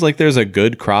it seems like there's a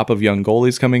good crop of young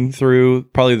goalies coming through.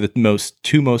 Probably the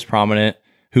two most prominent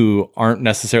who aren't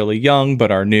necessarily young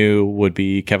but are new would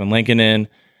be Kevin Lankinen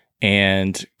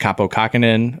and Kaapo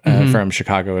Kähkönen from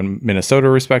Chicago and Minnesota,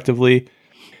 respectively.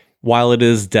 While it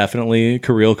is definitely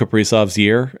Kirill Kaprizov's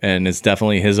year and it's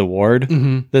definitely his award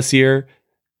this year,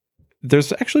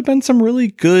 there's actually been some really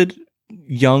good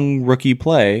young rookie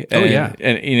play.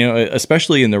 And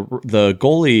especially in the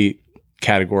goalie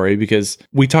category, because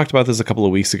we talked about this a couple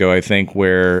of weeks ago, I think,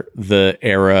 where the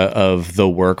era of the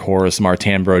workhorse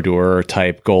Martin Brodeur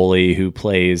type goalie who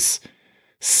plays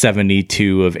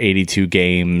 72 of 82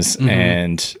 games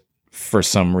and for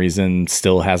some reason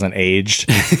still hasn't aged.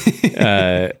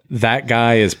 That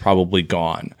guy is probably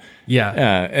gone.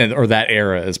 Yeah. Or that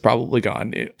era is probably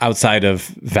gone outside of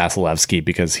Vasilevsky,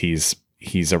 because he's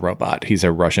a robot. He's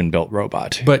a Russian-built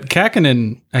robot. But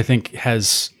Kähkönen, I think,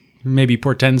 maybe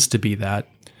portends to be that.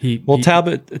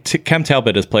 Cam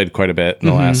Talbot has played quite a bit in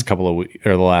the last couple of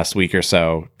the last week or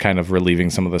so, kind of relieving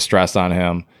some of the stress on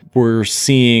him. We're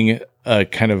seeing a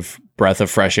kind of breath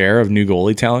of fresh air of new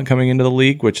goalie talent coming into the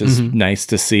league, which is nice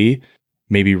to see.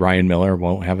 Maybe Ryan Miller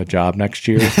won't have a job next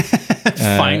year.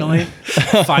 Finally.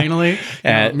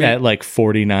 At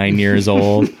 49 years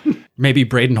old. Maybe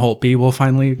Braden Holtby will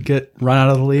finally get run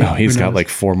out of the league. Oh, he's got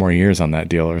 4 more years on that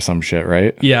deal or some shit,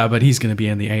 right? Yeah, but he's going to be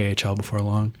in the AHL before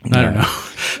long. I don't know.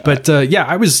 But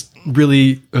I was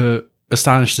really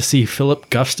astonished to see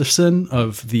Philip Gustafsson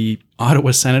of the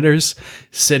Ottawa Senators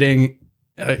sitting.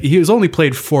 He has only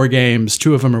played 4 games.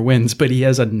 2 of them are wins, but he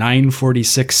has a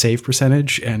 .946 save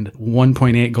percentage and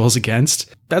 1.8 goals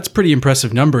against. That's pretty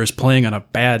impressive numbers playing on a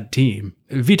bad team.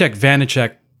 Vitek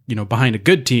Vanacek, behind a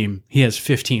good team, he has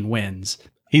 15 wins.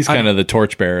 He's kind of the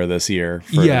torchbearer this year.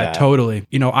 Yeah, totally.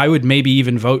 I would maybe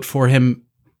even vote for him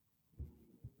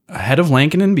ahead of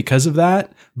Lankinen because of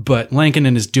that, but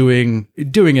Lankinen is doing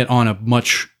it on a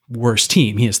much worse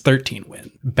team. He has 13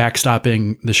 wins,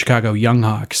 backstopping the Chicago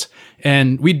Younghawks.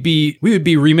 And we would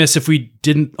be remiss if we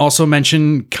didn't also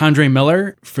mention K'Andre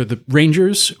Miller for the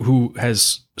Rangers, who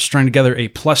has strung together a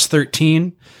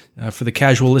 +13. For the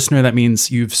casual listener, that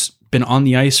means you've been on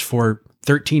the ice for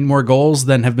 13 more goals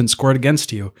than have been scored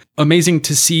against you. Amazing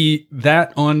to see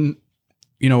that on,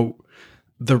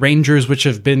 the Rangers, which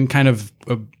have been kind of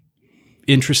a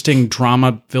interesting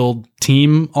drama-filled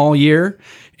team all year,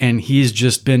 and he's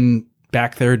just been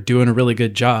back there doing a really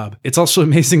good job. It's also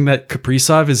amazing that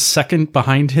Kaprizov is second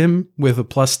behind him with a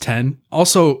 +10.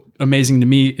 Also amazing to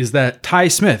me is that Ty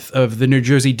Smith of the New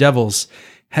Jersey Devils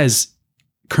has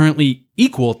currently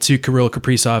equal to Kirill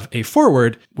Kaprizov, a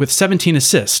forward, with 17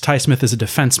 assists. Ty Smith is a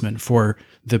defenseman for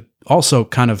the also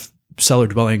kind of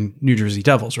cellar-dwelling New Jersey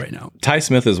Devils right now. Ty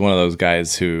Smith is one of those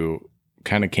guys who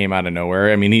kind of came out of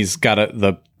nowhere. I mean, he's got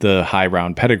the high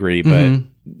round pedigree, but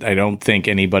I don't think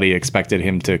anybody expected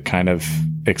him to kind of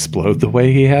explode the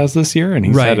way he has this year. And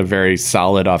he's had a very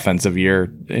solid offensive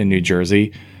year in New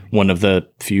Jersey. One of the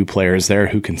few players there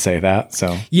who can say that.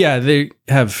 So yeah, they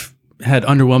have had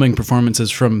underwhelming performances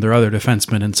from their other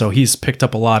defensemen, and so he's picked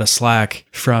up a lot of slack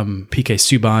from PK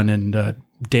Subban and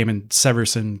Damon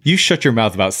Severson. You shut your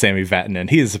mouth about Sammy Vatanen.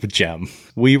 He is a gem.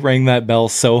 We rang that bell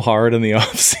so hard in the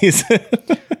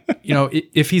offseason.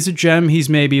 If he's a gem, he's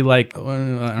maybe like, I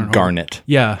don't know. Garnet.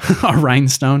 Yeah, a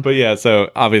rhinestone. But yeah, so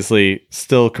obviously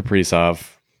still Kaprizov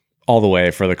all the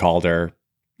way for the Calder.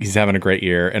 He's having a great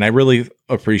year. And I really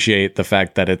appreciate the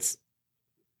fact that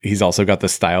he's also got the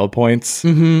style points.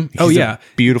 Mm-hmm. He's a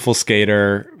beautiful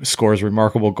skater, scores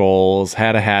remarkable goals,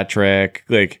 had a hat trick.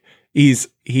 He's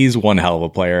one hell of a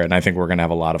player, and I think we're going to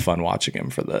have a lot of fun watching him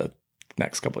for the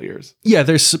next couple of years. Yeah,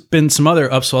 there's been some other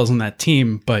upswells on that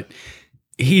team, but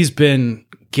he's been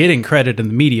getting credit in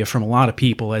the media from a lot of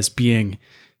people as being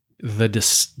the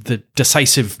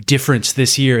decisive difference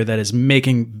this year that is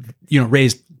making,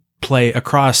 Ray's play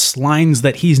across lines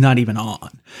that he's not even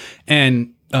on.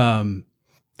 And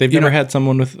they've never had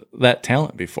someone with that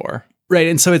talent before. Right.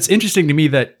 And so it's interesting to me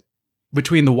that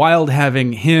between the Wild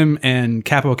having him and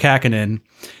Capo Kakinen,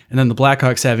 and then the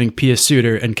Blackhawks having Pia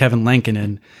Suter and Kevin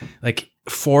Lankinen, like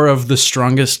 4 of the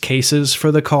strongest cases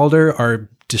for the Calder are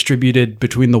distributed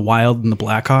between the Wild and the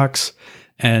Blackhawks.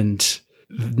 And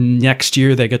next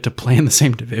year they get to play in the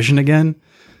same division again.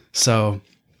 So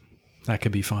that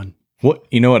could be fun.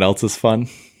 You know what else is fun?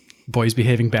 Boys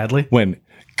behaving badly. When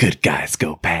good guys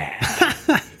go bad.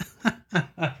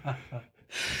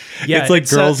 Yeah, it's like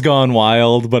Girls Gone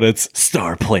Wild, but it's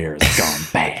star players gone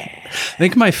bad. I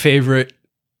think my favorite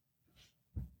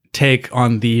take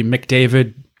on the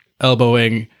McDavid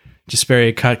elbowing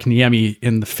Jesperi Kotkaniemi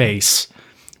in the face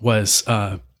was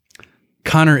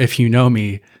Connor, if you know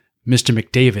me, Mr.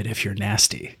 McDavid, if you're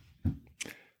nasty.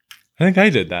 I think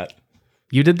I did that.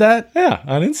 You did that? Yeah,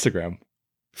 on Instagram.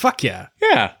 Fuck yeah.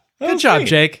 Yeah. Good job,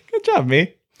 Jake. Good job,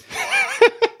 me.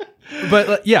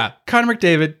 But yeah, Connor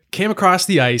McDavid came across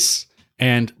the ice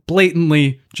and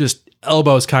blatantly just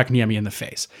elbows Kotkaniemi in the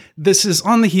face. This is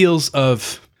on the heels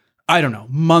of, I don't know,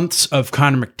 months of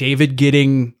Connor McDavid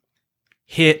getting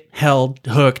hit, held,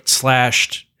 hooked,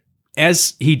 slashed,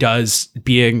 as he does,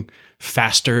 being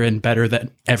faster and better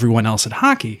than everyone else at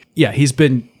hockey. Yeah, he's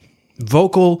been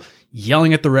vocal,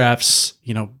 yelling at the refs,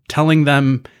 telling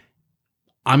them,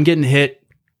 I'm getting hit,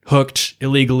 hooked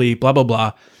illegally, blah, blah,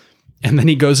 blah. And then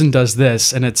he goes and does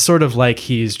this, and it's sort of like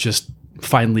he's just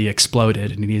finally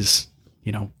exploded, and he's,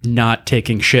 not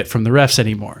taking shit from the refs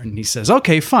anymore. And he says,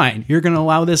 okay, fine, you're going to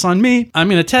allow this on me. I'm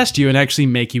going to test you and actually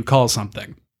make you call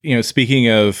something. Speaking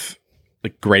of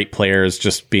like great players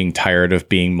just being tired of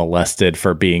being molested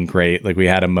for being great, like we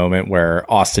had a moment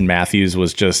where Austin Matthews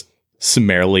was just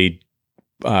summarily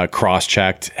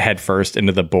cross-checked headfirst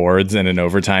into the boards in an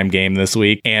overtime game this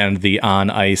week, and the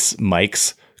on-ice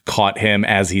mics caught him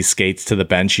as he skates to the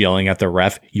bench yelling at the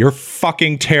ref, "You're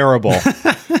fucking terrible."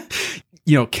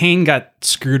 Kane got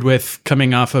screwed with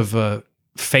coming off of a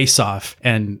face-off,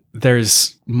 and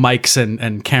there's mics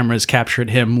and cameras captured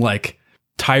him like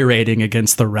tirading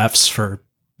against the refs for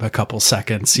a couple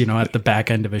seconds, at the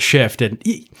back end of a shift. And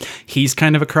he's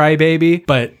kind of a crybaby,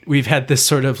 but we've had this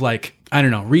sort of like, I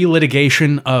don't know,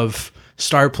 relitigation of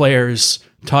star players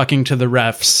talking to the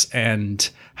refs and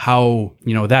how,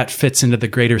 that fits into the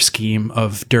greater scheme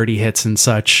of dirty hits and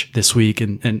such this week.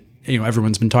 And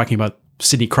everyone's been talking about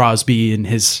Sidney Crosby and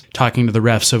his talking to the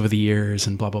refs over the years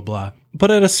and blah, blah, blah. But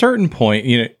at a certain point,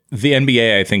 the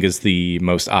NBA, I think, is the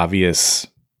most obvious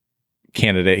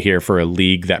candidate here for a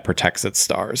league that protects its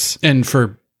stars. And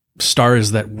for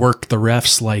stars that work the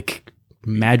refs like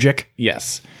magic.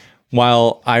 Yes.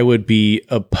 While I would be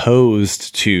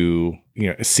opposed to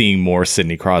seeing more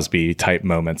Sidney Crosby type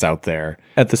moments out there,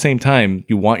 at the same time,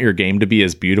 you want your game to be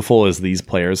as beautiful as these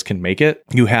players can make it.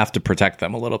 You have to protect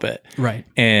them a little bit. Right.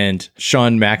 And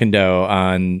Sean McIndoe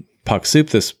on Puck Soup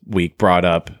this week brought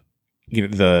up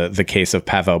the case of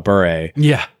Pavel Bure.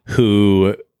 Yeah.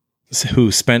 Who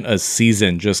spent a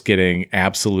season just getting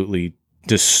absolutely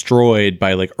destroyed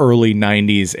by like early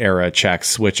 90s era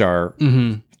Czechs, which are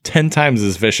 10 times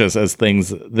as vicious as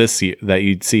things this year that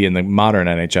you'd see in the modern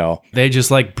NHL. They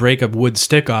just like break a wood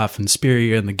stick off and spear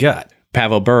you in the gut.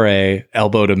 Pavel Bure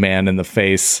elbowed a man in the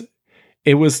face.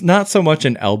 It was not so much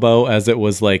an elbow as it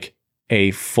was like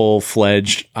a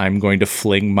full-fledged, I'm going to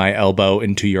fling my elbow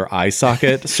into your eye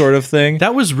socket sort of thing.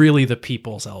 That was really the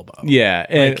people's elbow. Yeah.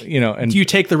 And, like, and you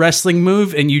take the wrestling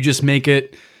move and you just make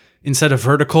it, instead of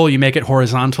vertical, you make it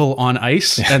horizontal on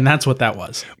ice. And that's what that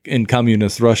was. In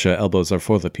communist Russia, elbows are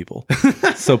for the people.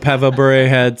 So Pavel Bure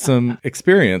had some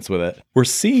experience with it. We're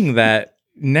seeing that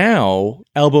now,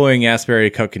 elbowing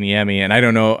Jesperi Kotkaniemi, and I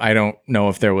don't know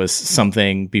if there was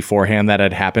something beforehand that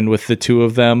had happened with the two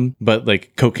of them, but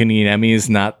like Kotkaniemi is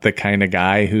not the kind of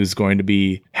guy who's going to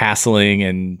be hassling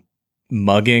and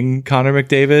mugging Connor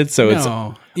McDavid.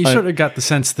 So you sort of got the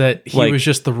sense that he was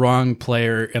just the wrong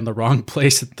player in the wrong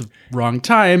place at the wrong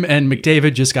time, and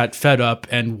McDavid just got fed up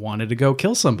and wanted to go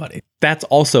kill somebody. That's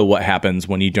also what happens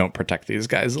when you don't protect these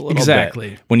guys a little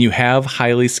exactly. bit. When you have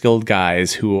highly skilled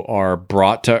guys who are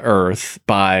brought to earth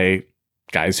by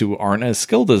guys who aren't as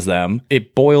skilled as them,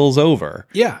 it boils over.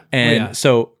 Yeah. And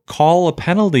so call a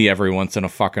penalty every once in a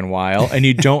fucking while, and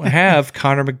you don't have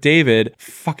Connor McDavid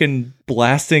fucking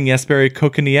blasting Jesperi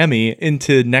Kotkaniemi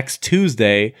into next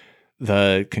Tuesday,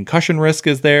 the concussion risk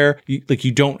is there.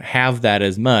 You don't have that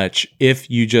as much if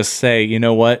you just say, you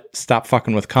know what, stop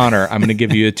fucking with Connor. I'm going to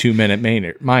give you a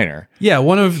 2-minute minor. Yeah,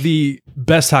 one of the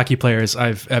best hockey players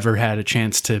I've ever had a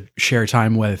chance to share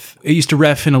time with. I used to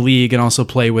ref in a league and also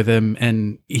play with him,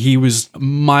 and he was a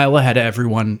mile ahead of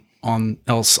everyone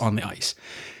else on the ice.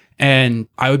 And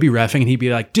I would be reffing and he'd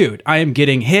be like, dude, I am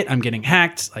getting hit. I'm getting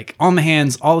hacked, like on the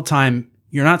hands all the time.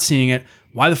 You're not seeing it.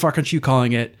 Why the fuck aren't you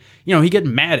calling it? You know, he'd get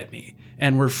mad at me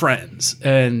and we're friends.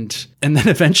 And then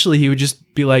eventually he would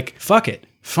just be like, fuck it,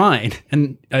 fine.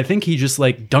 And I think he just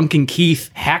like Duncan Keith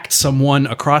hacked someone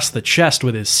across the chest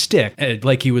with his stick,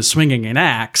 like he was swinging an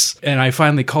axe. And I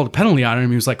finally called a penalty on him.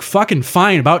 He was like, fucking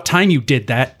fine. About time you did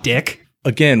that, dick.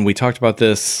 Again, we talked about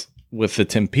this with the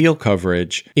Tim Peel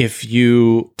coverage. If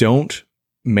you don't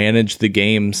manage the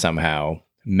game somehow,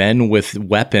 men with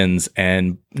weapons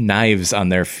and knives on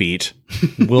their feet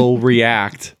will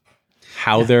react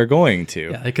how they're going to.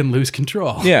 Yeah, they can lose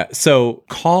control. Yeah, so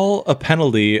call a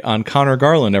penalty on Connor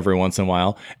Garland every once in a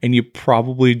while, and you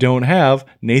probably don't have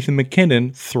Nathan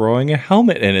MacKinnon throwing a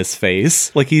helmet in his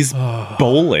face like he's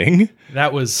bowling.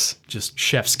 That was just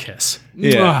chef's kiss.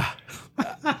 Yeah.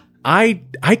 I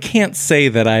can't say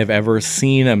that I've ever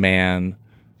seen a man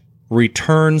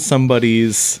return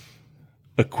somebody's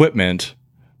equipment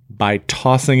by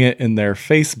tossing it in their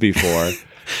face before.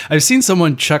 I've seen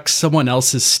someone chuck someone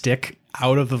else's stick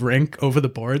out of the rink over the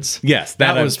boards. Yes,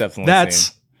 I've definitely that's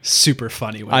seen. Super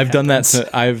funny. When I've done that.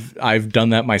 I've done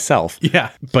that myself. Yeah,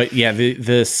 but yeah,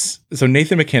 so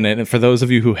Nathan MacKinnon, and for those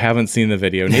of you who haven't seen the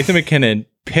video, Nathan MacKinnon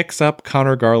picks up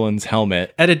Connor Garland's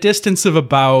helmet at a distance of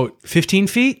about 15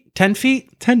 feet, 10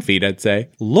 feet, 10 feet, I'd say.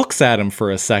 Looks at him for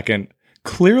a second,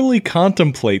 clearly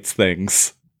contemplates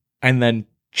things, and then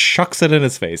chucks it in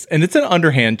his face. And it's an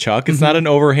underhand chuck. It's not an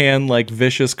overhand, like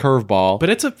vicious curveball.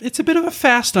 But it's a bit of a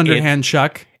fast underhand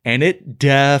chuck. And it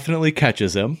definitely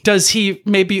catches him. Does he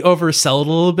maybe oversell it a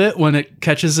little bit when it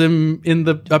catches him in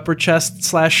the upper chest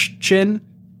 / chin?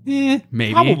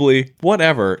 Maybe. Probably.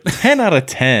 Whatever. 10 out of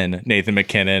 10, Nathan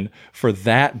MacKinnon, for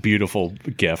that beautiful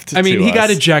gift. I mean, he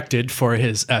got ejected for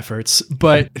his efforts,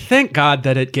 but thank God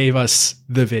that it gave us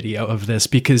the video of this,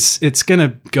 because it's going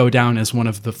to go down as one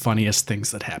of the funniest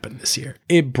things that happened this year.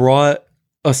 It brought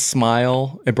a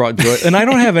smile. It brought joy. And I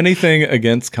don't have anything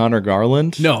against Connor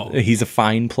Garland. No. He's a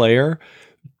fine player.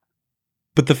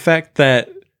 But the fact that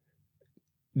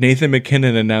Nathan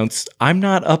MacKinnon announced, I'm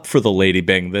not up for the Lady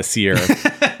Bing this year,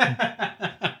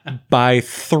 by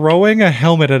throwing a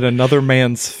helmet at another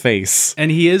man's face.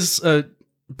 And he is a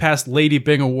past Lady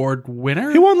Bing Award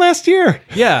winner. He won last year.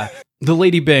 Yeah. The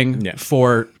Lady Bing,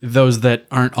 for those that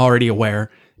aren't already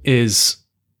aware, is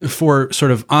for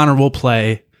sort of honorable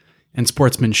play and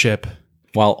sportsmanship,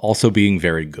 while also being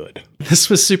very good. This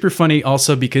was super funny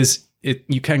also because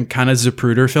you can kind of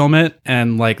Zapruder film it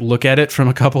and like look at it from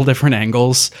a couple different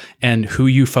angles, and who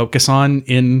you focus on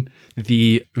in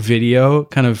the video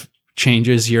kind of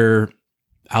changes your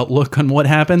outlook on what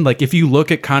happened. Like if you look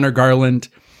at Connor Garland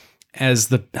as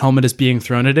the helmet is being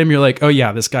thrown at him, you're like, oh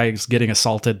yeah, this guy is getting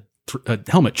assaulted, a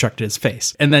helmet chucked at his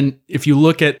face. And then if you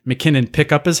look at MacKinnon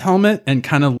pick up his helmet and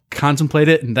kind of contemplate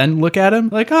it and then look at him,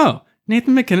 like, oh,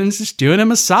 Nathan MacKinnon's just doing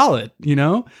him a solid, you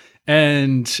know?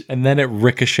 And then it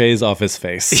ricochets off his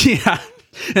face. Yeah.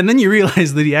 And then you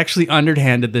realize that he actually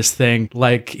underhanded this thing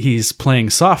like he's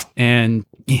playing soft. And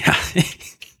yeah,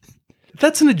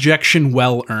 that's an ejection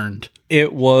well earned.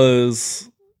 It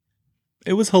was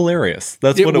hilarious.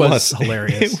 That's what it was.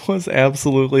 Hilarious. It was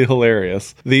absolutely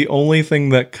hilarious. The only thing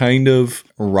that kind of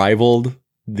rivaled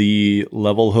the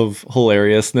level of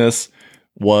hilariousness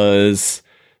was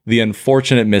the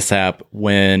unfortunate mishap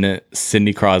when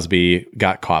Sidney Crosby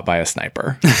got caught by a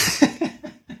sniper.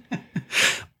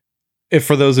 If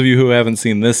for those of you who haven't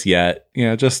seen this yet,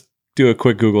 just do a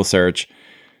quick Google search.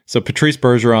 So Patrice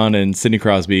Bergeron and Sidney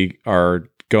Crosby are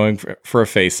going for a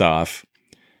face-off.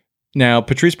 Now,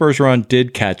 Patrice Bergeron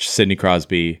did catch Sidney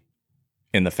Crosby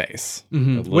in the face.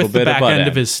 Mm-hmm. With the back end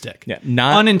of his stick. Yeah,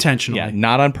 not unintentionally. Yeah,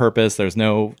 not on purpose. There's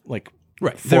no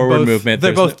forward movement.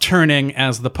 They're both turning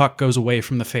as the puck goes away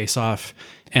from the face-off,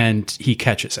 and he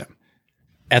catches him.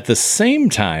 At the same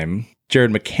time,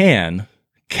 Jared McCann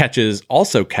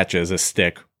also catches a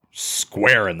stick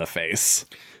square in the face.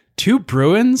 Two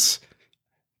Bruins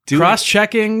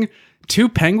cross-checking 2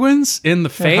 Penguins in the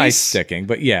face. High sticking,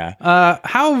 but yeah.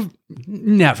 How?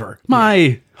 Never.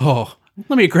 Let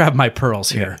me grab my pearls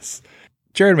here. Yes.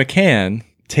 Jared McCann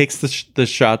takes the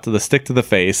shot to the stick to the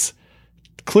face,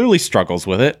 clearly struggles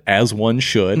with it, as one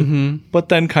should, but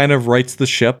then kind of rights the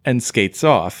ship and skates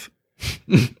off.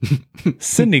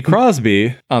 Sidney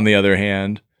Crosby, on the other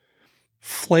hand,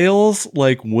 flails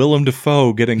like Willem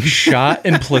Dafoe getting shot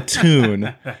in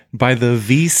Platoon by the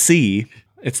VC.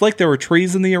 It's like there were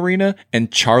trees in the arena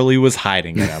and Charlie was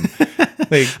hiding in them.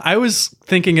 Like, I was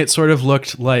thinking it sort of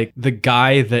looked like the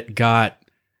guy that got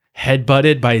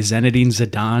headbutted by Zinedine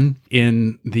Zidane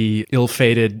in the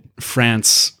ill-fated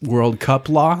France World Cup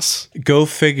loss. go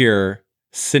figure,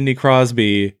 Sidney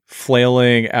Crosby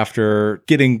flailing after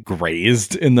getting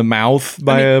grazed in the mouth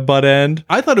by a butt end.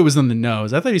 I thought it was in the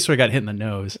nose. I thought he sort of got hit in the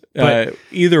nose. But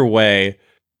Either way,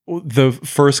 the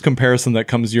first comparison that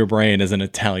comes to your brain is an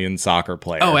Italian soccer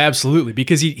player. oh, absolutely.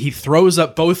 Because he throws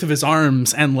up both of his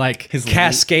arms and like His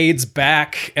cascades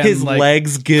back. And His like,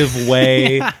 legs give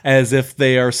way as if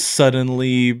they are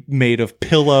suddenly made of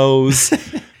pillows.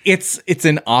 It's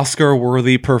an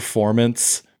Oscar-worthy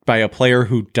performance by a player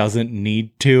who doesn't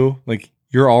need to. Like,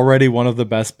 you're already one of the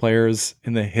best players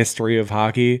in the history of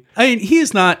hockey. I mean, he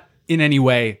is not in any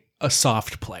way a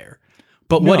soft player.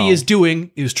 But what he No. is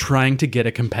doing is trying to get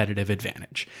a competitive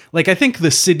advantage. Like, I think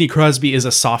the Sidney Crosby is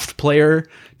a soft player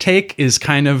take is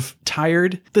kind of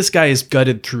tired. This guy is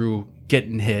gutted through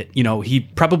getting hit. You know, he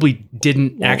probably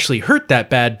didn't actually hurt that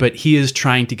bad, but he is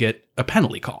trying to get a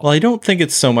penalty call. Well, I don't think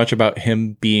it's so much about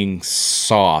him being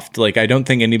soft. Like, I don't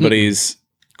think anybody's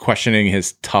questioning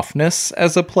his toughness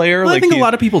as a player. Well, like, I think a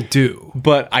lot of people do.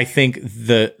 But I think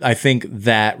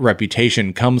that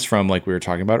reputation comes from, like we were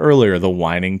talking about earlier, the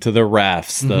whining to the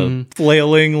refs, the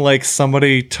flailing like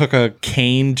somebody took a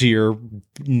cane to your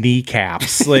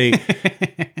kneecaps. Like,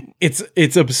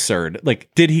 it's absurd. Like,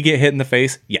 did he get hit in the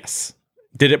face? Yes.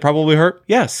 Did it probably hurt?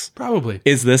 Yes. Probably.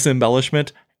 Is this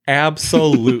embellishment?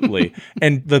 Absolutely.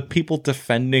 And the people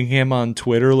defending him on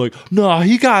Twitter, like, no,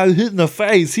 he got hit in the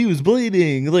face. He was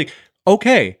bleeding. Like,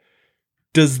 okay.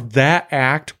 Does that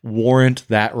act warrant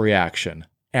that reaction?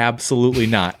 Absolutely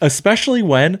not. Especially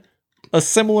when a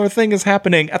similar thing is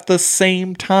happening at the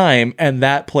same time and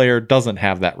that player doesn't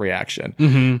have that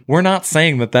reaction. We're not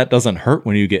saying that doesn't hurt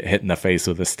when you get hit in the face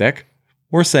with a stick.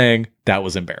 We're saying that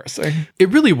was embarrassing. It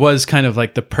really was kind of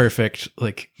like the perfect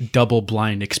like double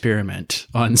blind experiment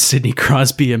on Sidney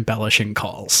Crosby embellishing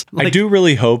calls. I do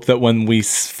really hope that when we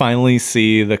finally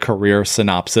see the career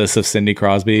synopsis of Sidney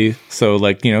Crosby, so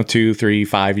like, 2, 3,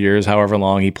 5 years, however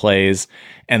long he plays,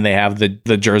 and they have the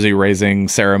jersey raising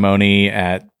ceremony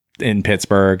in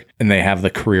Pittsburgh, and they have the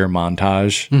career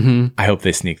montage. I hope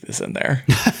they sneak this in there.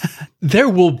 There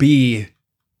will be,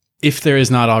 if there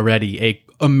is not already, a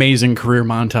amazing career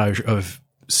montage of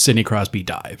Sidney Crosby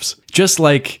dives. Just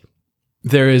like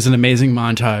there is an amazing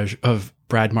montage of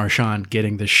Brad Marchand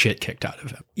getting the shit kicked out of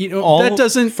him. That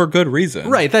doesn't, for good reason.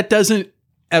 right, that doesn't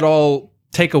at all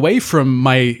take away from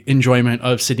my enjoyment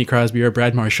of Sidney Crosby or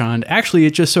Brad Marchand. Actually,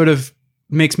 it just sort of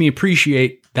makes me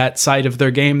appreciate that side of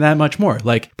their game that much more.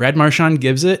 Like, Brad Marchand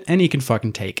gives it and he can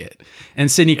fucking take it.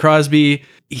 And Sidney Crosby,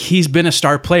 he's been a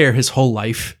star player his whole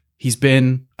life. He's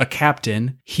been a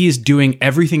captain. He is doing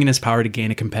everything in his power to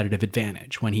gain a competitive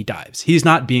advantage when he dives. He's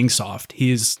not being soft.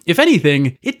 If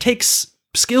anything, it takes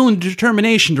skill and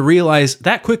determination to realize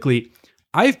that quickly,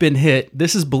 I've been hit.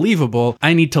 This is believable.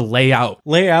 I need to lay out.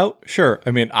 Layout? Sure.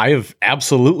 I mean, I have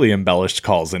absolutely embellished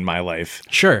calls in my life.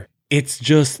 Sure. It's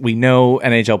just, we know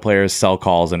NHL players sell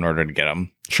calls in order to get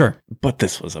them. Sure. But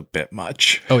this was a bit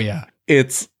much. Oh, yeah.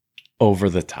 It's over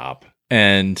the top.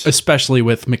 And especially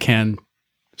with McCann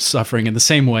suffering in the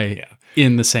same way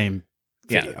in the same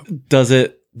video. Does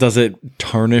it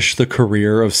tarnish the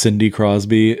career of Sidney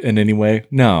Crosby in any way?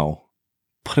 No.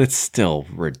 But it's still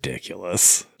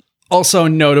ridiculous. Also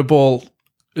notable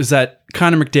is that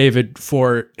Connor McDavid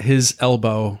for his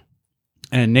elbow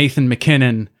and Nathan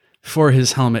McKinnon for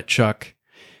his helmet chuck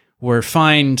were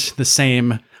fined the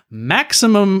same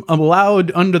maximum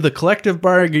allowed under the collective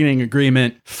bargaining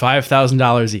agreement,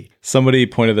 $5,000 each. Somebody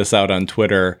pointed this out on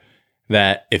Twitter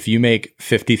that if you make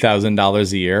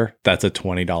 $50,000 a year, that's a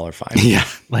 $20 fine. Yeah.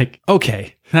 Like,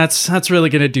 okay, that's really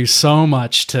going to do so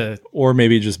much to... Or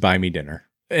maybe just buy me dinner.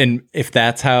 And if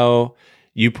that's how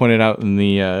you pointed out in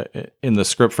the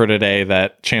script for today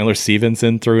that Chandler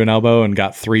Stevenson threw an elbow and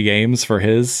got 3 games for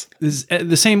his. Is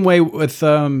the same way with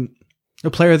a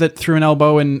player that threw an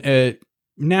elbow in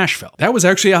Nashville. That was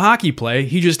actually a hockey play.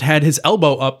 He just had his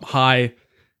elbow up high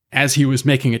as he was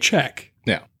making a check.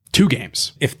 Yeah. 2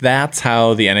 games. If that's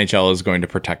how the NHL is going to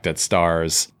protect its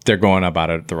stars, they're going about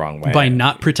it the wrong way. By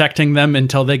not protecting them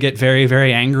until they get very,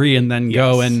 very angry and then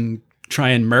go and try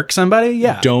and murk somebody?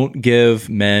 Yeah. Don't give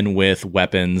men with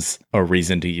weapons a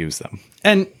reason to use them.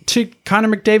 And to Connor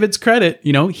McDavid's credit,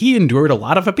 he endured a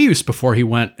lot of abuse before he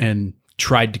went and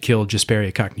tried to kill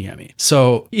Jesperi Kotkaniemi.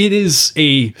 So it is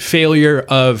a failure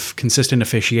of consistent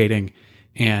officiating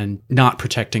and not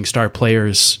protecting star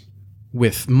players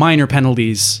with minor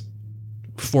penalties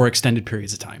for extended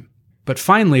periods of time. But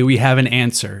finally, we have an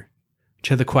answer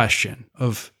to the question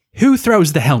of who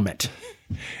throws the helmet.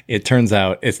 It turns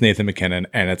out it's Nathan MacKinnon,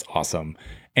 and it's awesome.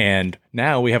 And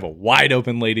now we have a wide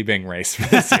open Lady Byng race for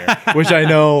this year, which I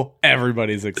know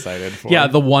everybody's excited for. Yeah,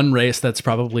 the one race that's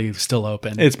probably still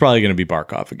open. It's probably going to be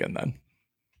Barkov again then.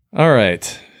 All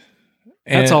right.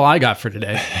 That's all I got for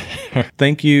today.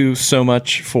 Thank you so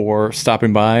much for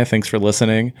stopping by. Thanks for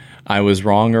listening. I was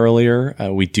wrong earlier.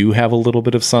 We do have a little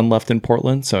bit of sun left in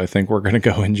Portland, so I think we're going to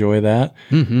go enjoy that.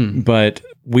 Mm-hmm. But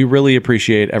we really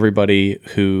appreciate everybody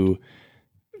who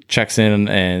checks in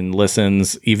and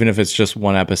listens, even if it's just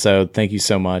one episode. Thank you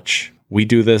so much. We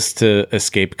do this to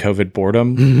escape COVID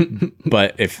boredom,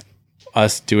 but if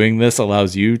us doing this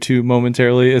allows you to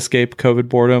momentarily escape COVID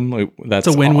boredom, that's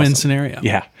It's a win-win awesome. scenario.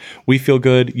 Yeah. We feel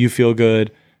good. You feel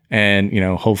good. And,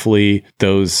 hopefully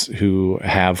those who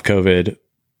have COVID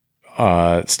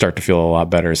start to feel a lot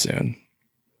better soon.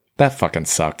 That fucking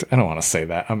sucked. I don't want to say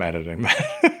that. I'm editing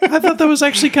that. I thought that was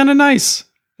actually kind of nice.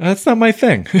 That's not my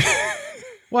thing.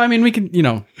 Well, I mean, we can,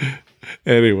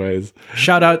 Anyways.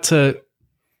 shout out to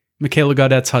Michaela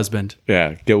Gaudette's husband.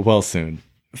 Yeah. Get well soon.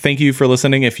 Thank you for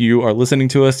listening. If you are listening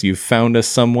to us, you found us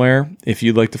somewhere. If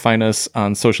you'd like to find us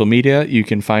on social media, you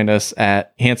can find us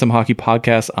at Handsome Hockey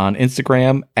Podcast on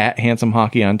Instagram, at Handsome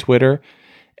Hockey on Twitter.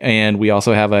 And we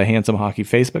also have a Handsome Hockey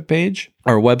Facebook page.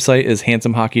 Our website is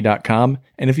handsomehockey.com.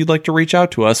 And if you'd like to reach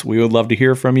out to us, we would love to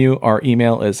hear from you. Our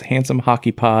email is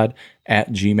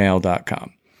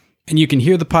handsomehockeypod@gmail.com. And you can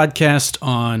hear the podcast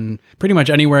on pretty much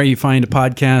anywhere you find a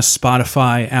podcast: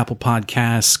 Spotify, Apple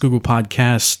Podcasts, Google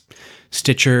Podcasts,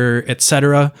 Stitcher,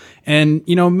 etc. And,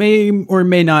 may or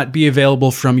may not be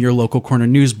available from your local corner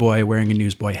newsboy wearing a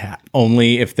newsboy hat.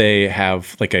 Only if they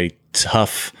have like a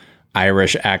tough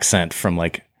Irish accent from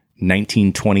like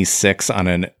 1926 on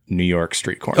a New York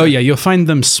street corner. Oh, yeah. You'll find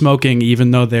them smoking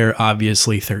even though they're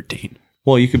obviously 13.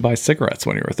 Well, you could buy cigarettes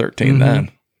when you were 13 then.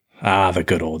 Ah, the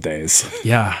good old days.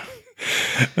 Yeah.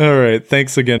 All right.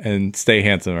 Thanks again and stay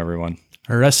handsome, everyone.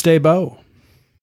 Reste beau.